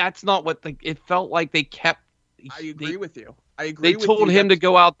that's not what it felt like. They kept. I agree with you. They told him to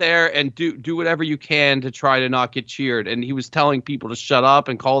go out there and do whatever you can to try to not get cheered, and he was telling people to shut up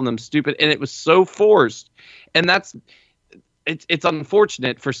and calling them stupid, and it was so forced. And it's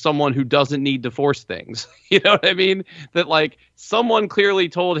unfortunate for someone who doesn't need to force things. You know what I mean? That someone clearly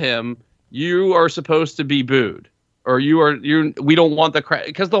told him, you are supposed to be booed, or we don't want the crowd,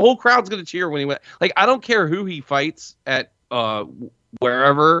 because the whole crowd's going to cheer when he went. I don't care who he fights at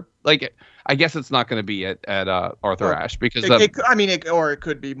wherever. I guess it's not going to be at Arthur Ashe, because or it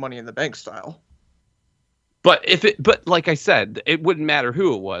could be Money in the Bank style. But like I said, it wouldn't matter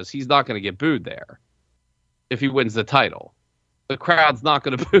who it was. He's not going to get booed there if he wins the title. The crowd's not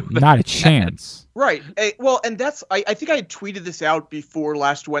going to boo that. Not a chance. Right. Well, and that's I think I had tweeted this out before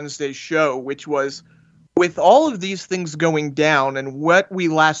last Wednesday's show, which was with all of these things going down and what we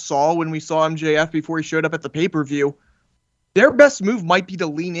last saw when we saw MJF before he showed up at the pay-per-view, their best move might be to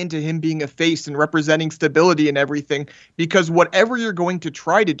lean into him being a face and representing stability and everything, because whatever you're going to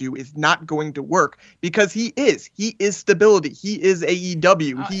try to do is not going to work, because he is stability. He is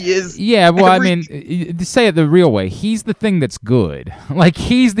AEW. He is. Yeah, well, I mean, to say it the real way, he's the thing that's good. Like,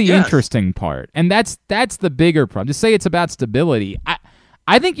 he's the interesting part. And that's the bigger problem. To say it's about stability,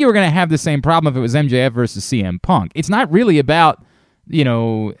 I think you were going to have the same problem if it was MJF versus CM Punk. It's not really about, you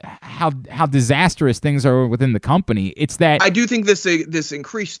know, how disastrous things are within the company. It's that I do think this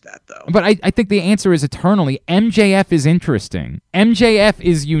increased that, though. But I think the answer is eternally MJF is interesting. MJF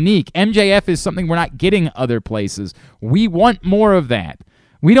is unique. MJF is something we're not getting other places. We want more of that.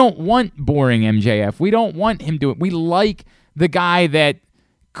 We don't want boring MJF. We don't want him doing it. We like the guy that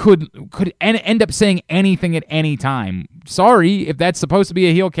could end up saying anything at any time. Sorry if that's supposed to be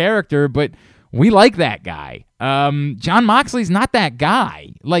a heel character, but we like that guy. Jon Moxley's not that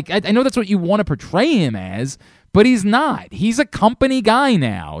guy. Like, I know that's what you want to portray him as, but he's not. He's a company guy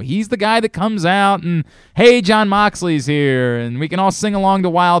now. He's the guy that comes out and, hey, Jon Moxley's here, and we can all sing along to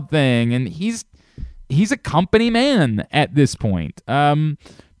Wild Thing, and he's a company man at this point.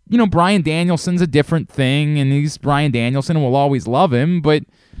 You know, Bryan Danielson's a different thing, and he's Bryan Danielson, and we'll always love him, but,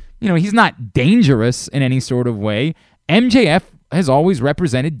 you know, he's not dangerous in any sort of way. MJF has always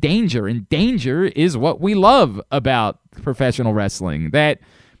represented danger, and danger is what we love about professional wrestling. That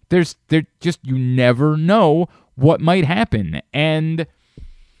you never know what might happen. And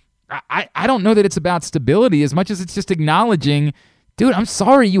I don't know that it's about stability as much as it's just acknowledging, dude, I'm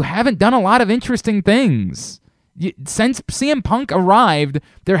sorry, you haven't done a lot of interesting things. Since CM Punk arrived,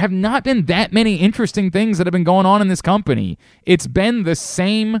 there have not been that many interesting things that have been going on in this company. It's been the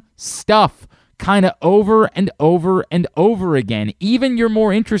same stuff kind of over and over and over again. Even your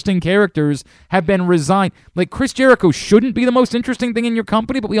more interesting characters have been resigned. Like, Chris Jericho shouldn't be the most interesting thing in your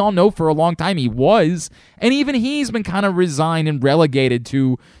company, but we all know for a long time he was. And even he's been kind of resigned and relegated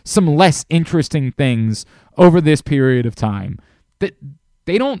to some less interesting things over this period of time. That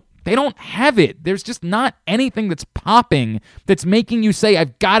they don't have it. There's just not anything that's popping that's making you say,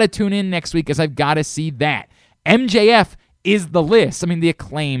 I've got to tune in next week because I've got to see that. MJF is the list. I mean, the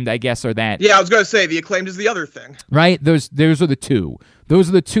Acclaimed, I guess, are that. Yeah, I was going to say, the Acclaimed is the other thing. Right? Those are the two. Those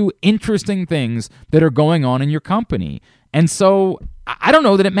are the two interesting things that are going on in your company. And so, I don't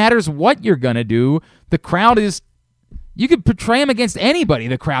know that it matters what you're going to do. The crowd is, you could portray him against anybody.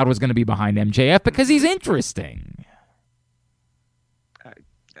 The crowd was going to be behind MJF because he's interesting. I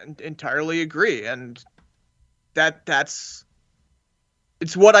entirely agree. And that's...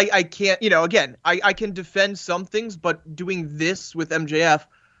 It's what I can't, you know, again, I can defend some things, but doing this with MJF,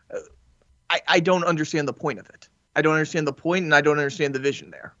 I don't understand the point of it. I don't understand the point, and I don't understand the vision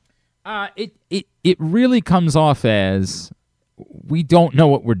there. It really comes off as we don't know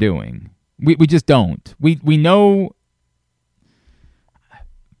what we're doing. We just don't. We know.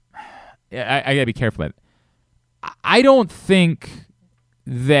 I gotta be careful with it. I don't think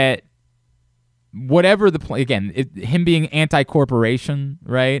that whatever the plan, again, him being anti-corporation,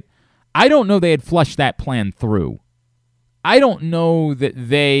 right? I don't know they had flushed that plan through. I don't know that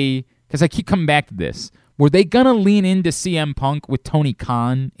because I keep coming back to this, were they going to lean into CM Punk with Tony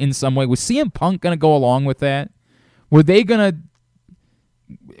Khan in some way? Was CM Punk going to go along with that? Were they going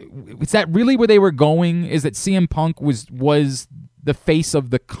to... Is that really where they were going? Is that CM Punk was the face of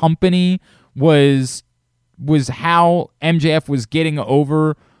the company? Was how MJF was getting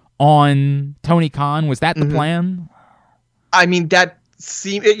over on Tony Khan? Was that the plan? I mean, that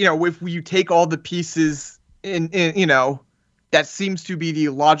seems, you know, if you take all the pieces in, you know, that seems to be the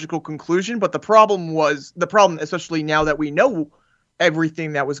logical conclusion. But the problem, especially now that we know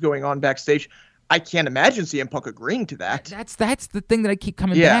everything that was going on backstage, I can't imagine CM Punk agreeing to that. That's the thing that I keep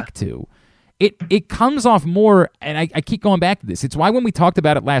coming back to. It comes off more, and I keep going back to this. It's why when we talked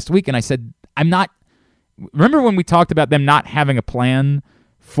about it last week, and I said, remember when we talked about them not having a plan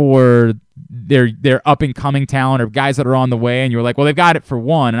for their up-and-coming talent or guys that are on the way, and you were like, well, they've got it for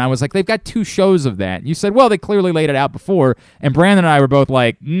one. And I was like, they've got 2 shows of that. And you said, well, they clearly laid it out before. And Brandon and I were both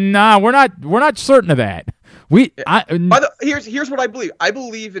like, nah, we're not certain of that. Here's what I believe. I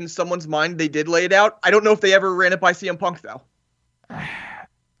believe in someone's mind they did lay it out. I don't know if they ever ran it by CM Punk, though.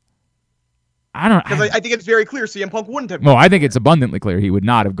 I don't know. Because I think it's very clear CM Punk wouldn't have. Well, I think it's abundantly clear he would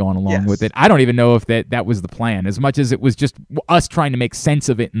not have gone along with it. I don't even know if that was the plan, as much as it was just us trying to make sense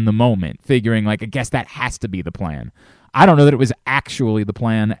of it in the moment, figuring, like, I guess that has to be the plan. I don't know that it was actually the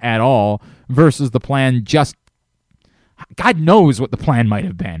plan at all versus the plan just... God knows what the plan might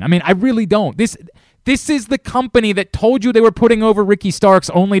have been. I mean, I really don't. This is the company that told you they were putting over Ricky Starks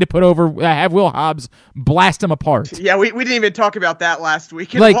only to have Will Hobbs blast him apart. Yeah, we didn't even talk about that last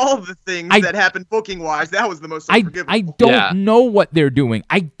week. And Like, all of the things that happened booking-wise, that was the most unforgivable. I don't know what they're doing.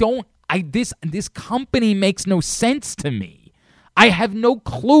 This company makes no sense to me. I have no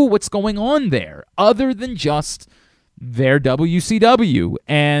clue what's going on there other than just their WCW.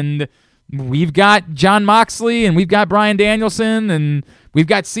 And we've got Jon Moxley and we've got Bryan Danielson and we've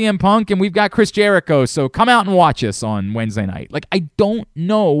got CM Punk and we've got Chris Jericho. So come out and watch us on Wednesday night. Like, I don't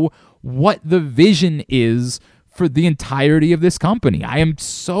know what the vision is for the entirety of this company. I am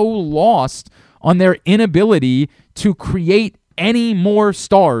so lost on their inability to create any more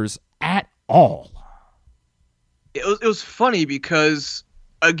stars at all. It was funny because,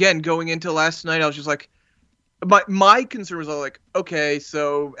 again, going into last night, I was just like, my concern was like, okay,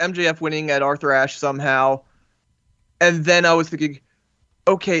 so MJF winning at Arthur Ashe somehow. And then I was thinking,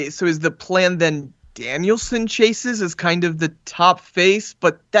 okay, so is the plan then Danielson chases as kind of the top face?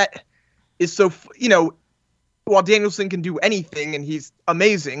 But that is so, while Danielson can do anything and he's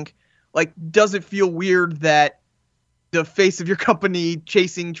amazing, like, does it feel weird that the face of your company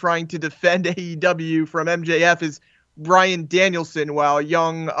trying to defend AEW from MJF is Bryan Danielson, while a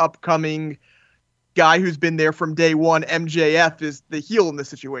young, upcoming guy who's been there from day one, MJF, is the heel in the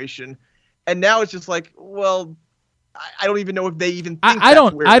situation? And now it's just like, well, I don't even know if they even think I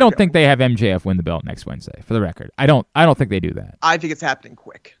don't think they have MJF win the belt next Wednesday, for the record. I don't think they do that. I think it's happening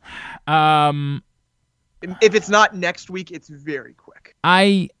quick. If it's not next week, it's very quick.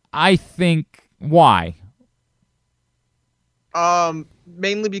 I think, why?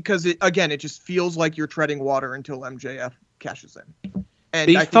 Mainly because it just feels like you're treading water until MJF cashes in. And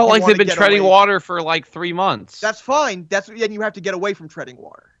they felt like they've been treading water for like 3 months. That's fine. And you have to get away from treading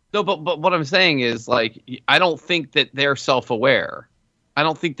water. No, but what I'm saying is, like, I don't think that they're self-aware. I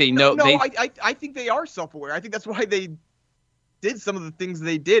don't think they know. I think they are self-aware. I think that's why they did some of the things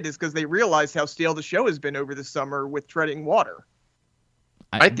they did, is because they realized how stale the show has been over the summer with treading water.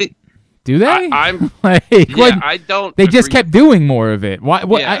 I think. Do they? I'm like, I don't. They just kept doing more of it. Why?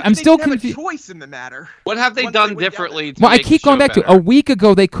 Yeah. I'm still confused. confused. Have a choice in the matter. What have they done differently? Well, I keep going back to a week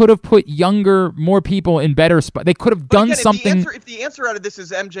ago. They could have put more people in better spots. They could have done something. If the answer out of this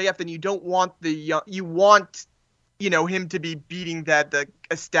is MJF, then you don't want you want him to be beating the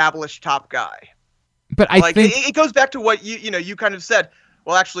established top guy. But I think it goes back to what you kind of said.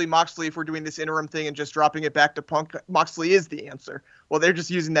 Well, actually, Moxley, if we're doing this interim thing and just dropping it back to Punk, Moxley is the answer. Well, they're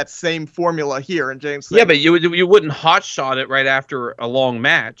just using that same formula here, and James. Yeah, but you wouldn't hotshot it right after a long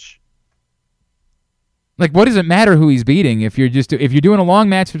match. Like, what does it matter who he's beating if you're doing a long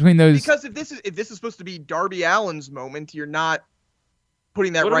match between those? Because if this is supposed to be Darby Allin's moment, you're not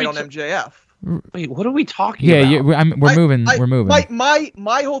putting that right on MJF. Wait, what are we talking about? Yeah, we're moving. We're moving.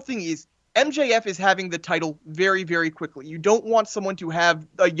 My whole thing is, MJF is having the title very, very quickly. You don't want someone to have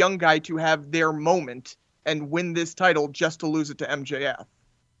a young guy to have their moment and win this title just to lose it to MJF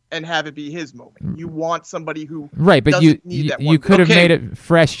and have it be his moment. You want somebody who doesn't need that one. You could have made it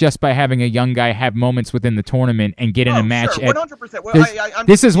fresh just by having a young guy have moments within the tournament and get in a match. Sure, 100%. Well,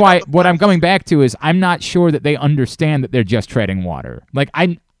 this is why what I'm going back to is I'm not sure that they understand that they're just treading water. Like,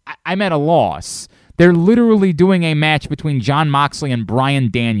 I'm at a loss. They're literally doing a match between Jon Moxley and Bryan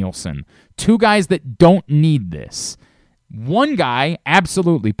Danielson. Two guys that don't need this. One guy,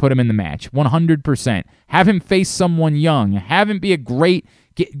 absolutely put him in the match, 100%. Have him face someone young. Have him be a great...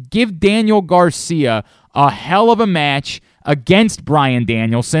 Give Daniel Garcia a hell of a match against Bryan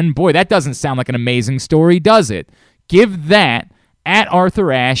Danielson. Boy, that doesn't sound like an amazing story, does it? Give that at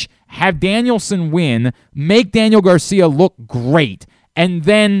Arthur Ashe. Have Danielson win. Make Daniel Garcia look great. And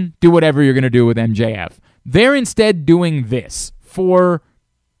then do whatever you're going to do with MJF. They're instead doing this for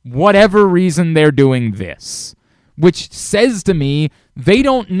whatever reason they're doing this, which says to me they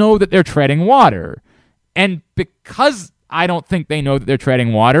don't know that they're treading water. And because I don't think they know that they're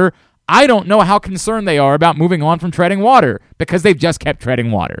treading water, I don't know how concerned they are about moving on from treading water because they've just kept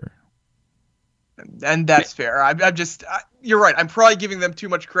treading water. And that's fair. You're right. I'm probably giving them too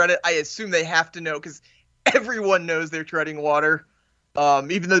much credit. I assume they have to know because everyone knows they're treading water.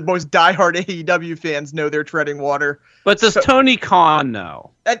 Even the most diehard AEW fans know they're treading water. But does Tony Khan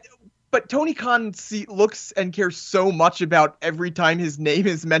know? But Tony Khan looks and cares so much about every time his name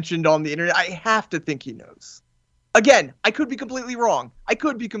is mentioned on the internet. I have to think he knows. Again, I could be completely wrong. I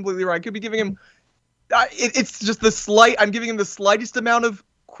could be giving him... it's just I'm giving him the slightest amount of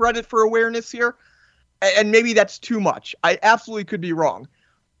credit for awareness here. And maybe that's too much. I absolutely could be wrong.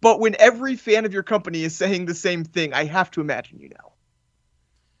 But when every fan of your company is saying the same thing, I have to imagine you know.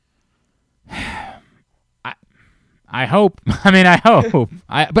 I hope. I mean, I hope.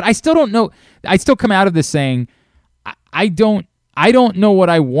 But I still don't know. I still come out of this saying, I don't know what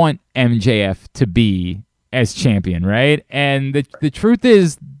I want MJF to be as champion, right? And the truth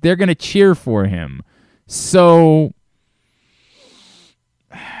is, they're going to cheer for him. So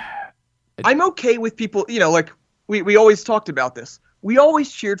I'm okay with people, like we always talked about this. We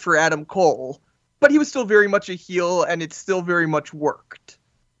always cheered for Adam Cole, but he was still very much a heel, and it still very much worked.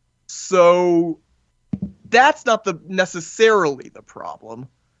 So that's not necessarily the problem,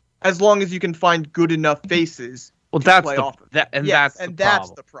 as long as you can find good enough faces. Well, that's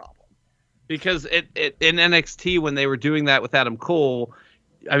the problem. Because in NXT, when they were doing that with Adam Cole,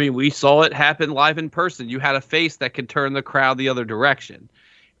 I mean, we saw it happen live in person. You had a face that could turn the crowd the other direction,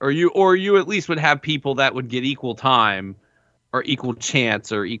 or you at least would have people that would get equal time, or equal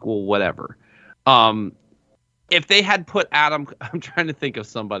chance, or equal whatever. If they had put Adam, I'm trying to think of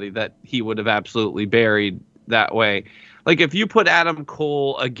somebody that he would have absolutely buried that way. Like if you put Adam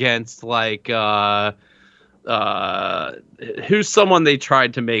Cole against like who's someone they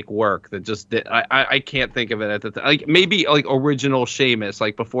tried to make work that just did, I can't think of it at the time. Like maybe like original Sheamus,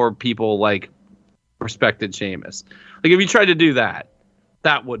 like before people like respected Sheamus. Like if you tried to do that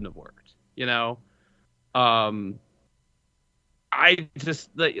wouldn't have worked, I just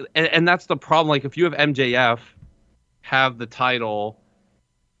and that's the problem. Like if you have MJF have the title,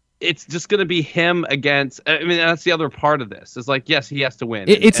 it's just going to be him against. I mean, that's the other part of this. It's like, yes, he has to win.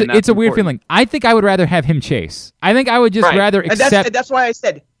 It's a weird feeling. I think I would rather have him chase. I think I would just rather accept. And that's why I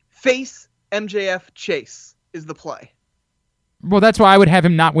said face MJF chase is the play. Well, that's why I would have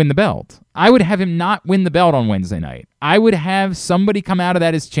him not win the belt. I would have him not win the belt on Wednesday night. I would have somebody come out of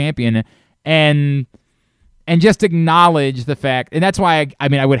that as champion and just acknowledge the fact, and that's why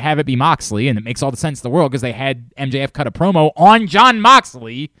I would have it be Moxley, and it makes all the sense in the world because they had MJF cut a promo on Jon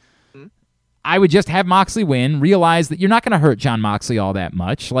Moxley. Mm-hmm. I would just have Moxley win, realize that you're not going to hurt Jon Moxley all that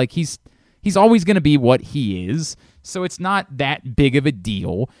much. Like he's always going to be what he is, so it's not that big of a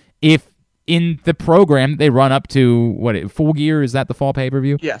deal if in the program they run up to Full Gear, is that the fall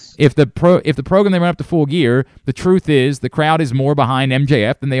pay-per-view? Yes. If the program they run up to Full Gear, the truth is the crowd is more behind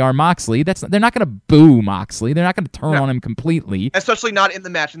MJF than they are Moxley. They're not going to boo Moxley. They're not going to turn on him completely. Especially not in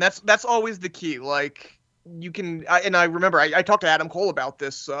the match, and that's always the key. Like you can, and I remember I talked to Adam Cole about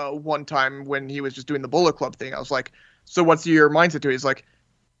this one time when he was just doing the Bullet Club thing. I was like, so what's your mindset to it? He's like,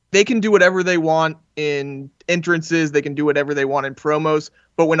 they can do whatever they want in entrances. They can do whatever they want in promos.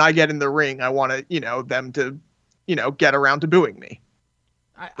 But when I get in the ring, I want to, them to, get around to booing me.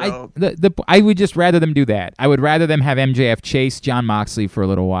 I would just rather them do that. I would rather them have MJF chase Jon Moxley for a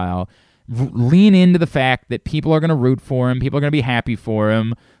little while, lean into the fact that people are going to root for him, people are going to be happy for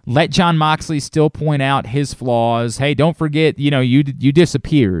him. Let Jon Moxley still point out his flaws. Hey, don't forget, you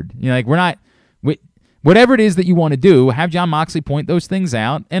disappeared. We're not. Whatever it is that you want to do, have Jon Moxley point those things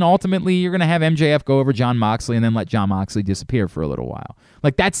out, and ultimately you're going to have MJF go over Jon Moxley and then let Jon Moxley disappear for a little while.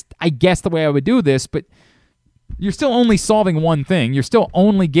 Like that's, I guess, the way I would do this, but you're still only solving one thing. You're still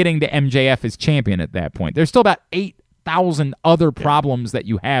only getting to MJF as champion at that point. There's still about 8,000 other problems that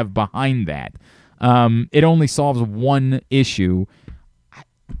you have behind that. It only solves one issue.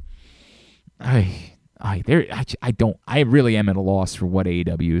 I really am at a loss for what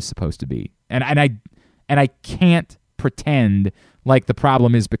AEW is supposed to be. And I can't pretend like the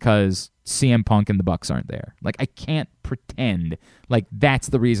problem is because CM Punk and the Bucks aren't there. Like, I can't pretend like that's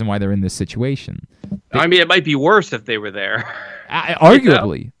the reason why they're in this situation. I mean, it might be worse if they were there.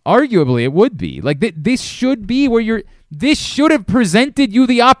 Arguably, it would be. Like, this should be where this should have presented you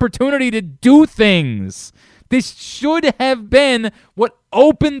the opportunity to do things. This should have been what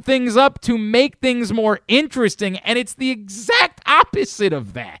opened things up to make things more interesting, and it's the exact opposite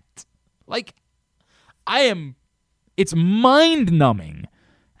of that. Like, it's mind-numbing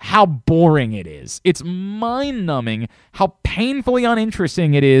how boring it is. It's mind-numbing how painfully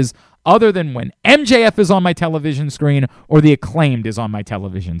uninteresting it is other than when MJF is on my television screen or the Acclaimed is on my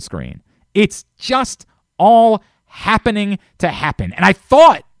television screen. It's just all happening to happen. And I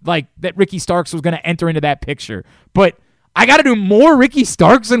thought that Ricky Starks was going to enter into that picture, but I got to do more Ricky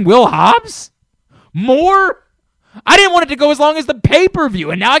Starks and Will Hobbs? More? I didn't want it to go as long as the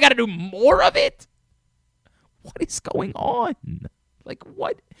pay-per-view, and now I got to do more of it? What is going on? Like,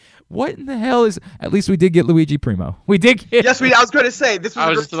 what in the hell is... At least we did get Luigi Primo. We did get... Yes, I was going to say, this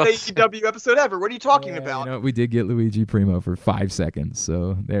was the greatest AEW episode ever. What are you talking about? We did get Luigi Primo for 5 seconds,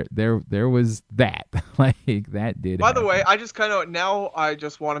 so there was that. Like, that did By the way, I just I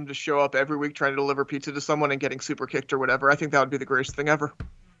just want him to show up every week trying to deliver pizza to someone and getting super kicked or whatever. I think that would be the greatest thing ever.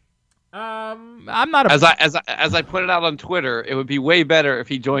 I'm not a. As I put it out on Twitter, it would be way better if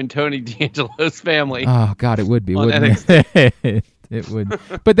he joined Tony D'Angelo's family. Oh God, it would be, on wouldn't it? It would,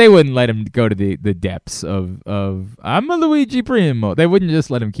 but they wouldn't let him go to the depths of I'm a Luigi Primo. They wouldn't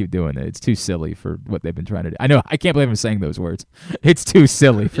just let him keep doing it. It's too silly for what they've been trying to do. I know. I can't believe I'm saying those words. It's too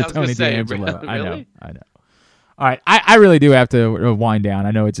silly for Yeah, I was gonna Tony say, D'Angelo. really? I know. All right, I really do have to wind down.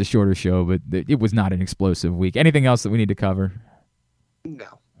 I know it's a shorter show, but it was not an explosive week. Anything else that we need to cover? No.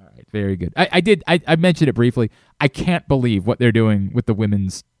 All right, very good. I mentioned it briefly. I can't believe what they're doing with the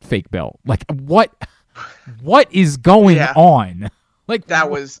women's fake belt. Like, what is going on? Like, That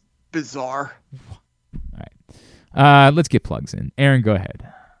was bizarre. All right. Let's get plugs in. Aaron, go ahead.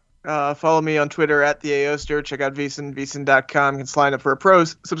 Follow me on Twitter at the AOster. Check out VSiN.com. You can sign up for a pro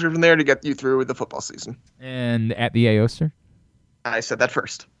subscription there to get you through the football season. And at the AOster? I said that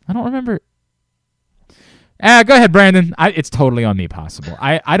first. I don't remember. Go ahead, Brandon. It's totally on me, possible.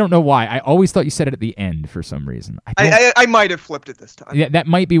 I don't know why. I always thought you said it at the end for some reason. I might have flipped it this time. Yeah, that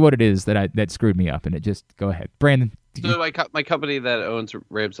might be what it is that screwed me up. And it just, go ahead. Brandon. So my company that owns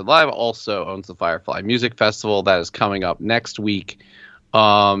Ramstead Live also owns the Firefly Music Festival that is coming up next week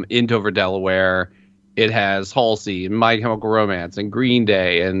in Dover, Delaware. It has Halsey and My Chemical Romance and Green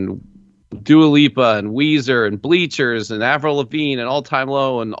Day and Dua Lipa and Weezer and Bleachers and Avril Lavigne and All Time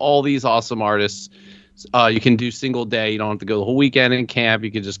Low and all these awesome artists. You can do single day. You don't have to go the whole weekend in camp.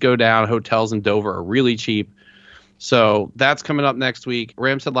 You can just go down. Hotels in Dover are really cheap. So that's coming up next week.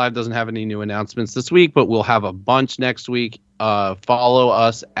 Ramstead Live doesn't have any new announcements this week, but we'll have a bunch next week. Follow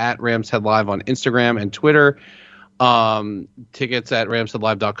us at Ramstead Live on Instagram and Twitter. Tickets at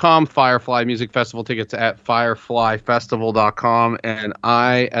ramsteadlive.com. Firefly Music Festival tickets at fireflyfestival.com. And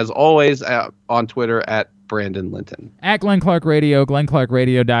I, as always, on Twitter at Brandon Linton. At Glenn Clark Radio,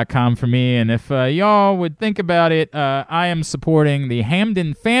 glennclarkradio.com for me. And if y'all would think about it, I am supporting the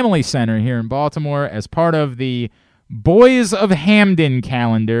Hamden Family Center here in Baltimore as part of the Boys of Hamden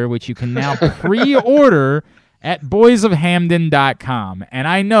calendar, which you can now pre-order at boysofhamden.com. And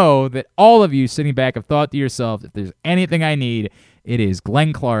I know that all of you sitting back have thought to yourself, if there's anything I need, it is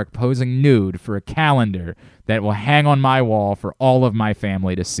Glenn Clark posing nude for a calendar that will hang on my wall for all of my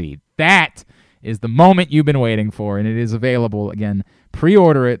family to see. That is the moment you've been waiting for, and it is available, again,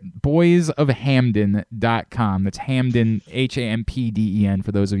 pre-order it, boysofhamden.com. That's Hamden, Hampden,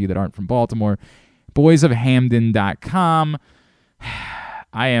 for those of you that aren't from Baltimore. boysofhamden.com.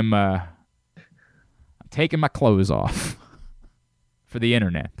 I am taking my clothes off for the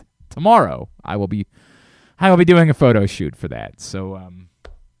internet. Tomorrow, I will be doing a photo shoot for that. So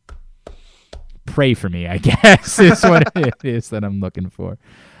pray for me, I guess, is what it is that I'm looking for.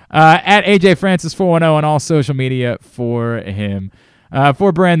 At AJ Francis 410 on all social media for him.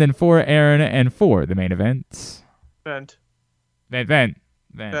 For Brandon, for Aaron, and for the main event. Vent.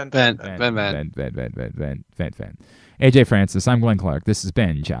 AJ Francis, I'm Glenn Clark. This has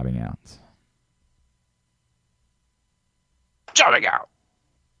been Jobbing Out. Jobbing Out.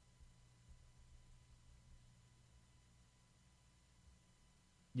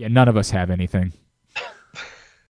 Yeah, none of us have anything.